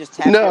 or he just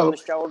tapped you on No, the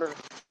shoulder.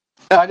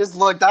 I just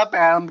looked up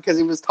at him because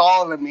he was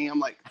taller than me. I'm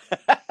like,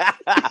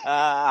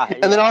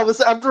 and then all Yeah. of a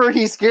sudden, after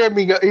he scared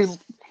me,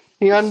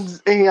 he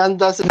undoes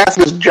it and asks,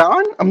 "Goes,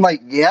 John?" I'm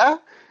like, "Yeah,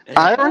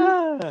 Iron."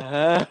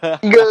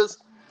 He goes,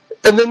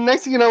 and then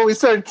next thing you know, we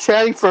started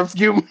chatting for a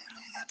few minutes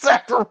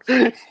after.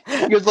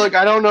 He goes, "Look,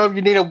 I don't know if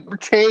you need to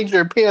change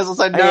your pants." I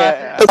said, "Nah,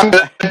 Yeah. I'm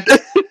good."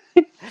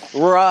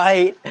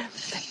 Right.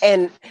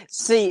 And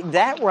see,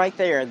 that right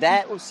there,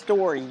 that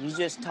story you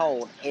just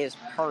told is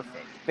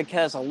perfect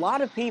because a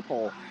lot of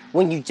people,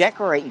 when you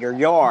decorate your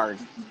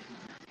yard,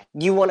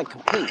 you want to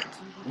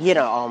compete,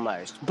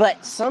 almost.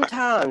 But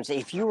sometimes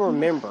if you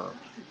remember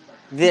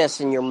this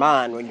in your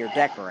mind when you're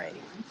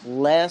decorating,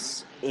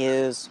 less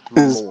is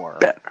Is more.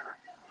 better.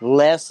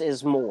 Less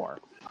is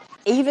more.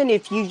 Even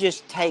if you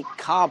just take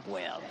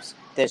cobwebs,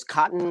 there's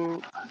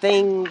cotton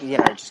thing,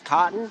 just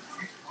cotton,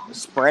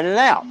 spread it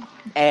out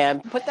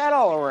and put that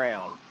all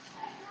around.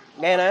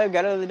 Go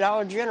to the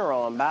Dollar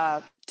General and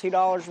buy $2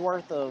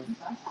 worth of,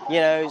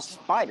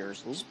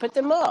 spiders and just put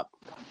them up.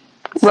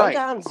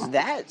 Right. Sometimes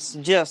that's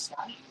just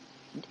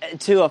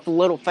to a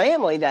little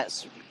family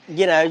that's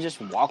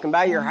just walking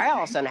by your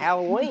house on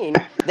Halloween.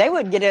 They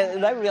would be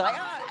like,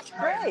 oh, that's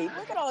great.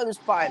 Look at all those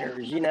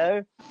spiders, you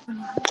know.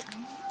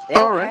 They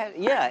All don't right. have,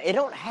 yeah, it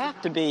don't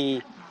have to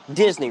be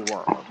Disney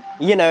World.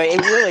 You know, it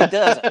really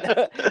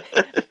doesn't.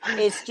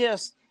 It's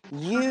just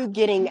you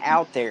getting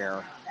out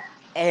there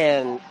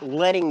and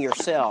letting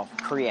yourself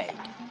create.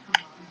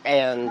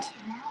 And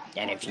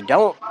if you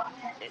don't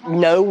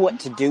know what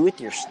to do with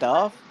your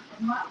stuff,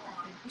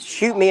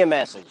 shoot me a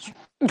message.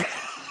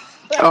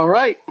 All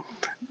right.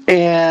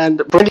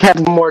 And Brandy had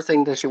one more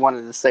thing that she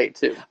wanted to say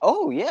too,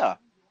 Oh yeah,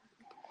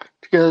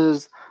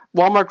 because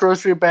Walmart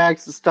grocery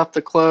bags, the stuff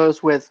to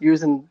close with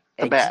using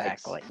the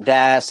bags. exactly.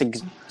 That's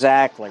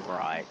exactly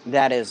right.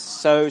 That is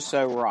so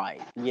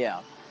right. Yeah,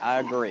 I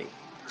agree.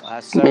 I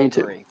so Me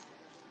too. agree.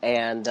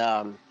 And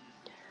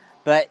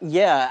but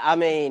yeah, I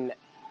mean,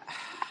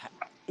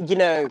 you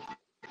know,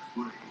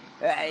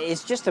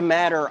 it's just a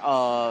matter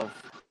of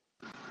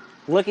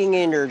looking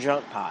in your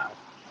junk pile.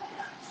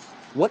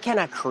 What can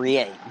I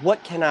create?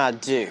 What can I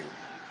do?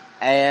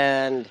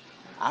 And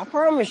I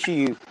promise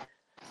you,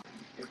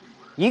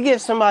 you give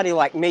somebody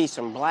like me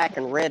some black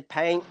and red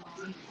paint,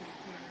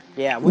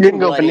 yeah, we You can can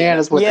go bloody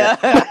bananas with yeah,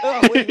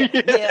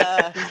 it.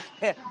 yeah,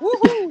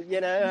 woohoo, you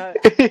know.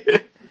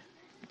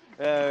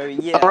 All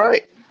Yeah.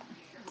 right.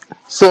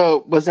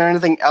 So, was there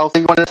anything else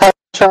you wanted to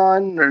touch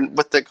on, or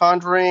with the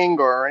Conjuring,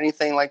 or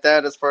anything like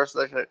that, as far as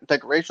the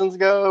decorations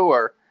go,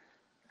 or?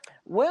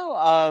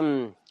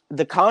 Well,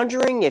 The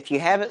Conjuring. If you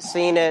haven't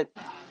seen it,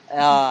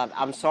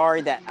 I'm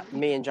sorry that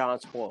me and John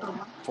spoiled it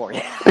for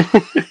you.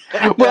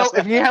 Well,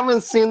 if you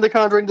haven't seen The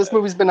Conjuring, this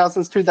movie's been out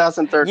since Yeah,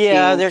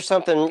 2013. there's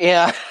something.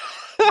 Yeah,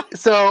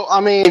 So, I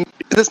mean,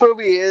 this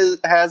movie is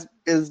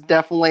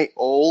definitely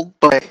old,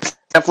 but it's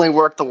definitely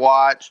worth the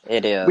watch.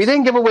 it We is.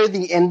 didn't give away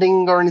the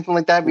ending or anything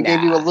like that. We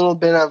gave you a Nah. little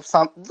bit of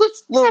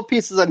just little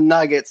pieces of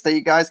nuggets that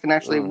you guys can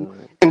actually Mm,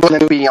 enjoy the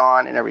movie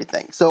on and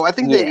everything. So I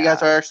think that you guys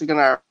yeah. are actually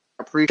gonna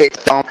appreciate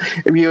the film.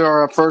 If you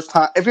are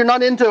if you're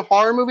not into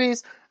horror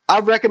movies, I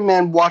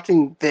recommend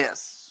watching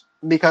this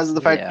because of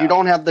the fact you Yeah.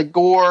 don't have the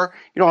gore,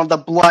 you don't have the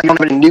blood, you don't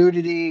have any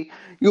nudity.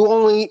 It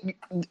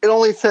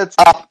only sets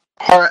up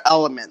horror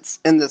elements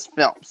in this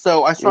film.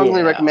 So I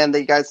strongly Yeah. recommend that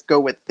you guys go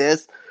with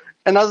this.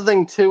 Another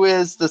thing too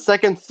is the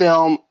second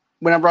film.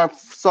 Whenever I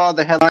saw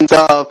the headlines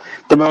of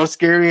the most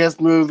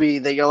scariest movie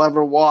that you'll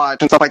ever watch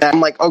and stuff like that,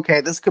 I'm like,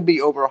 okay, this could be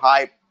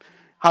overhyped.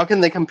 How can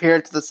they compare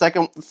it to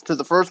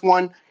the first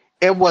one?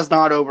 It was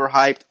not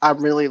overhyped. I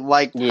really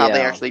liked how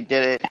they Yeah. actually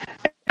did it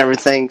and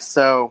everything.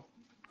 So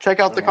check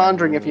out The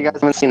Conjuring if you guys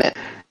haven't seen it.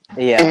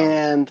 Yeah.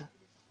 And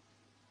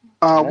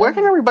where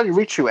can everybody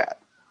reach you at?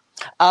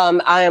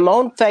 I am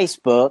on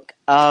Facebook.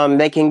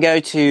 They can go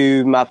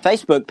to my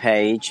Facebook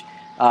page,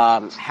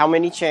 How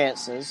Many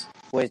Chances,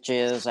 which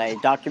is a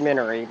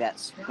documentary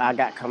that's I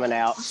got coming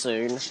out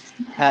soon.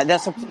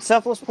 That's a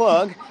selfless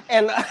plug,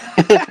 and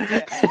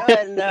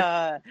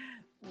and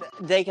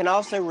they can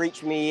also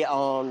reach me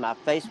on my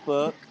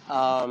Facebook,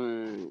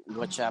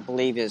 which I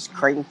believe is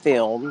Creighton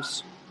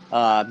Films.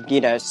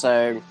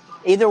 So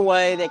either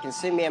way, they can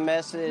send me a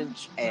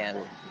message, and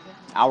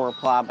I'll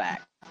reply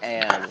back.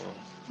 And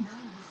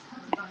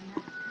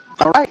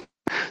All right.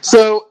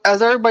 So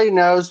as everybody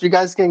knows, you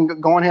guys can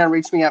go ahead and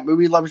reach me at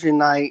Movie Lovers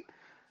Unite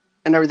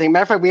and everything.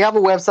 Matter of fact, we have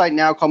a website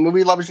now called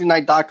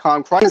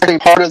MovieLoversUnite.com. Brian is a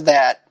part of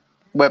that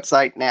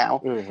website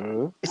now.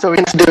 mm-hmm. So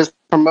he can do his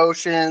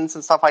promotions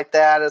and stuff like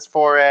that as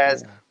far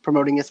as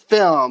promoting his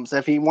films.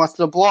 If he wants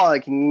to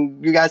blog,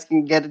 you guys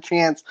can get a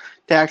chance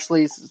to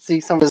actually see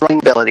some of his writing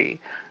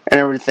ability and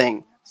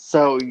everything.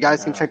 So you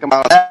guys can check him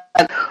out.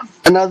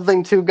 Another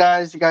thing too,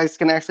 guys, you guys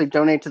can actually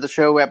donate to the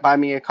show at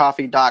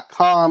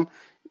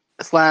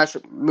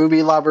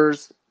buymeacoffee.com/movie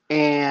lovers.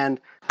 And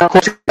of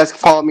course, you guys can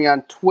follow me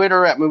on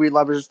Twitter at Movie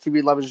Lovers,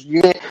 TV Lovers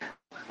Unit,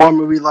 or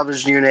Movie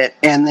Lovers Unit.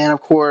 And then,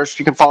 of course,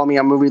 you can follow me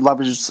on Movie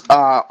Lovers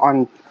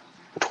on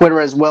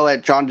Twitter as well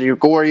at John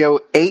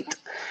DeGregorio8.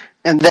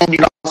 And then you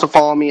can also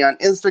follow me on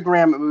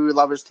Instagram at Movie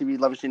Lovers, TV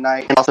Lovers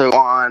Unite, and also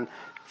on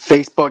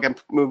Facebook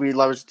at Movie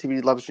Lovers,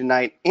 TV Lovers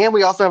Unite. And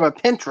we also have a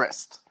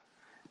Pinterest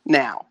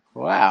now,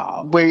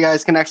 Wow. where you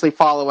guys can actually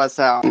follow us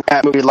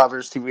at Movie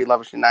Lovers, TV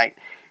Lovers Unite.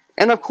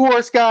 And of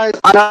course, guys,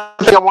 another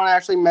thing I want to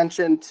actually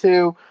mention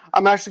too,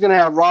 I'm actually going to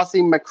have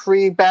Rossi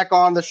McCree back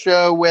on the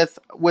show with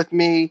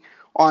me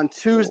on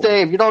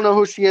Tuesday. If you don't know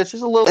who she is,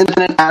 she's a little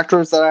independent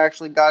actress that I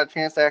actually got a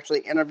chance to actually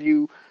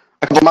interview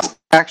a couple months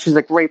back. She's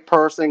a great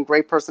person,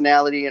 great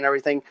personality and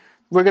everything.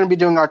 We're going to be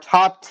doing our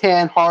top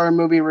 10 horror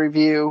movie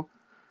reviews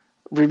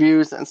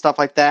and stuff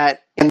like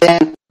that. And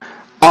then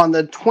on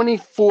the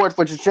 24th,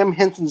 which is Jim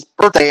Henson's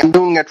birthday, I'm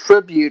doing a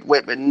tribute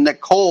with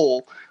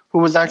Nicole, who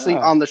was actually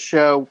on the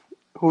show,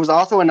 who was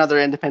also another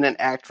independent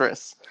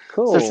actress.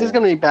 Cool. So she's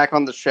going to be back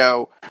on the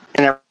show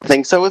and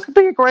everything. So it's going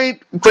to be a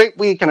great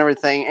week and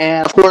everything.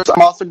 And of course,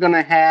 I'm also going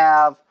to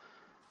have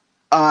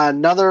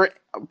another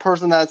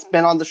person that's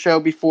been on the show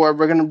before.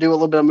 We're going to do a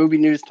little bit of movie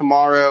news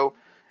tomorrow.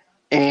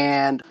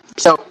 And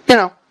so,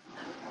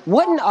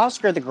 Wasn't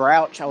Oscar the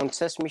Grouch on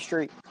Sesame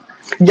Street?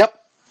 Yep.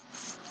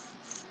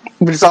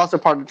 Which is also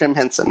part of Jim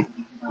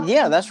Henson.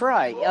 Yeah, that's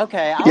right.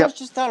 Okay, I was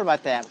just thought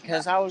about that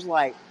because I was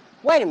like,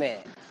 wait a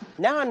minute.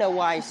 Now I know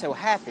why he's so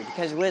happy,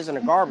 because he lives in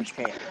a garbage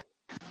can.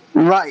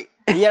 Right.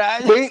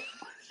 Yeah.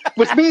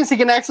 Which means he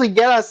can actually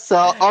get us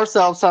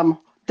ourselves some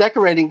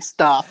decorating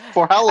stuff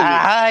for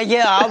Halloween.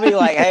 Yeah, I'll be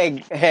like,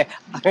 hey,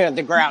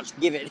 the Grouch,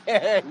 give it.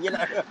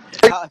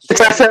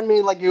 Send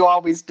me like you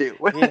always do.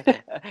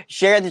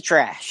 Share the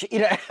trash.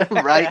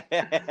 Right.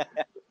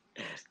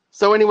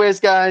 So anyways,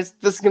 guys,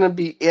 this is going to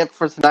be it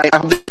for tonight. I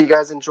hope you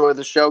guys enjoy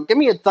the show. Give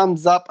me a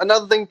thumbs up.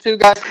 Another thing, too,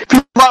 guys, if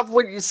you love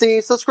what you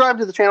see, subscribe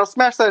to the channel.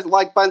 Smash that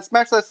like button.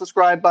 Smash that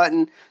subscribe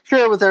button.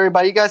 Share it with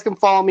everybody. You guys can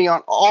follow me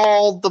on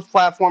all the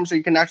platforms so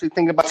you can actually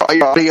think about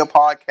your audio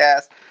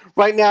podcast.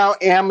 Right now,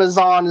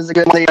 Amazon is a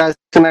good thing you guys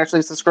can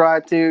actually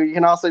subscribe to. You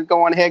can also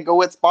go on ahead, go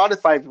with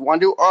Spotify if you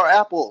want to, or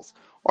Apple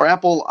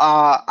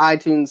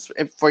iTunes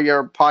for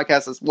your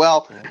podcast as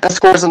well. And of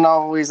course, and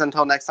always,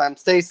 until next time,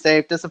 stay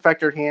safe,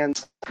 disinfect your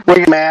hands, wear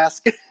your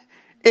mask,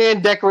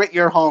 and decorate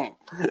your home.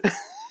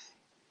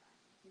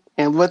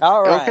 All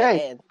right.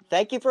 Okay. And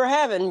thank you for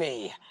having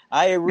me.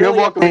 I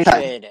really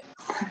appreciate it.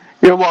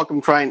 You're welcome,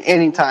 Trine.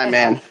 Anytime,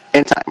 man.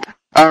 Anytime.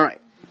 All right.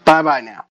 Bye-bye now.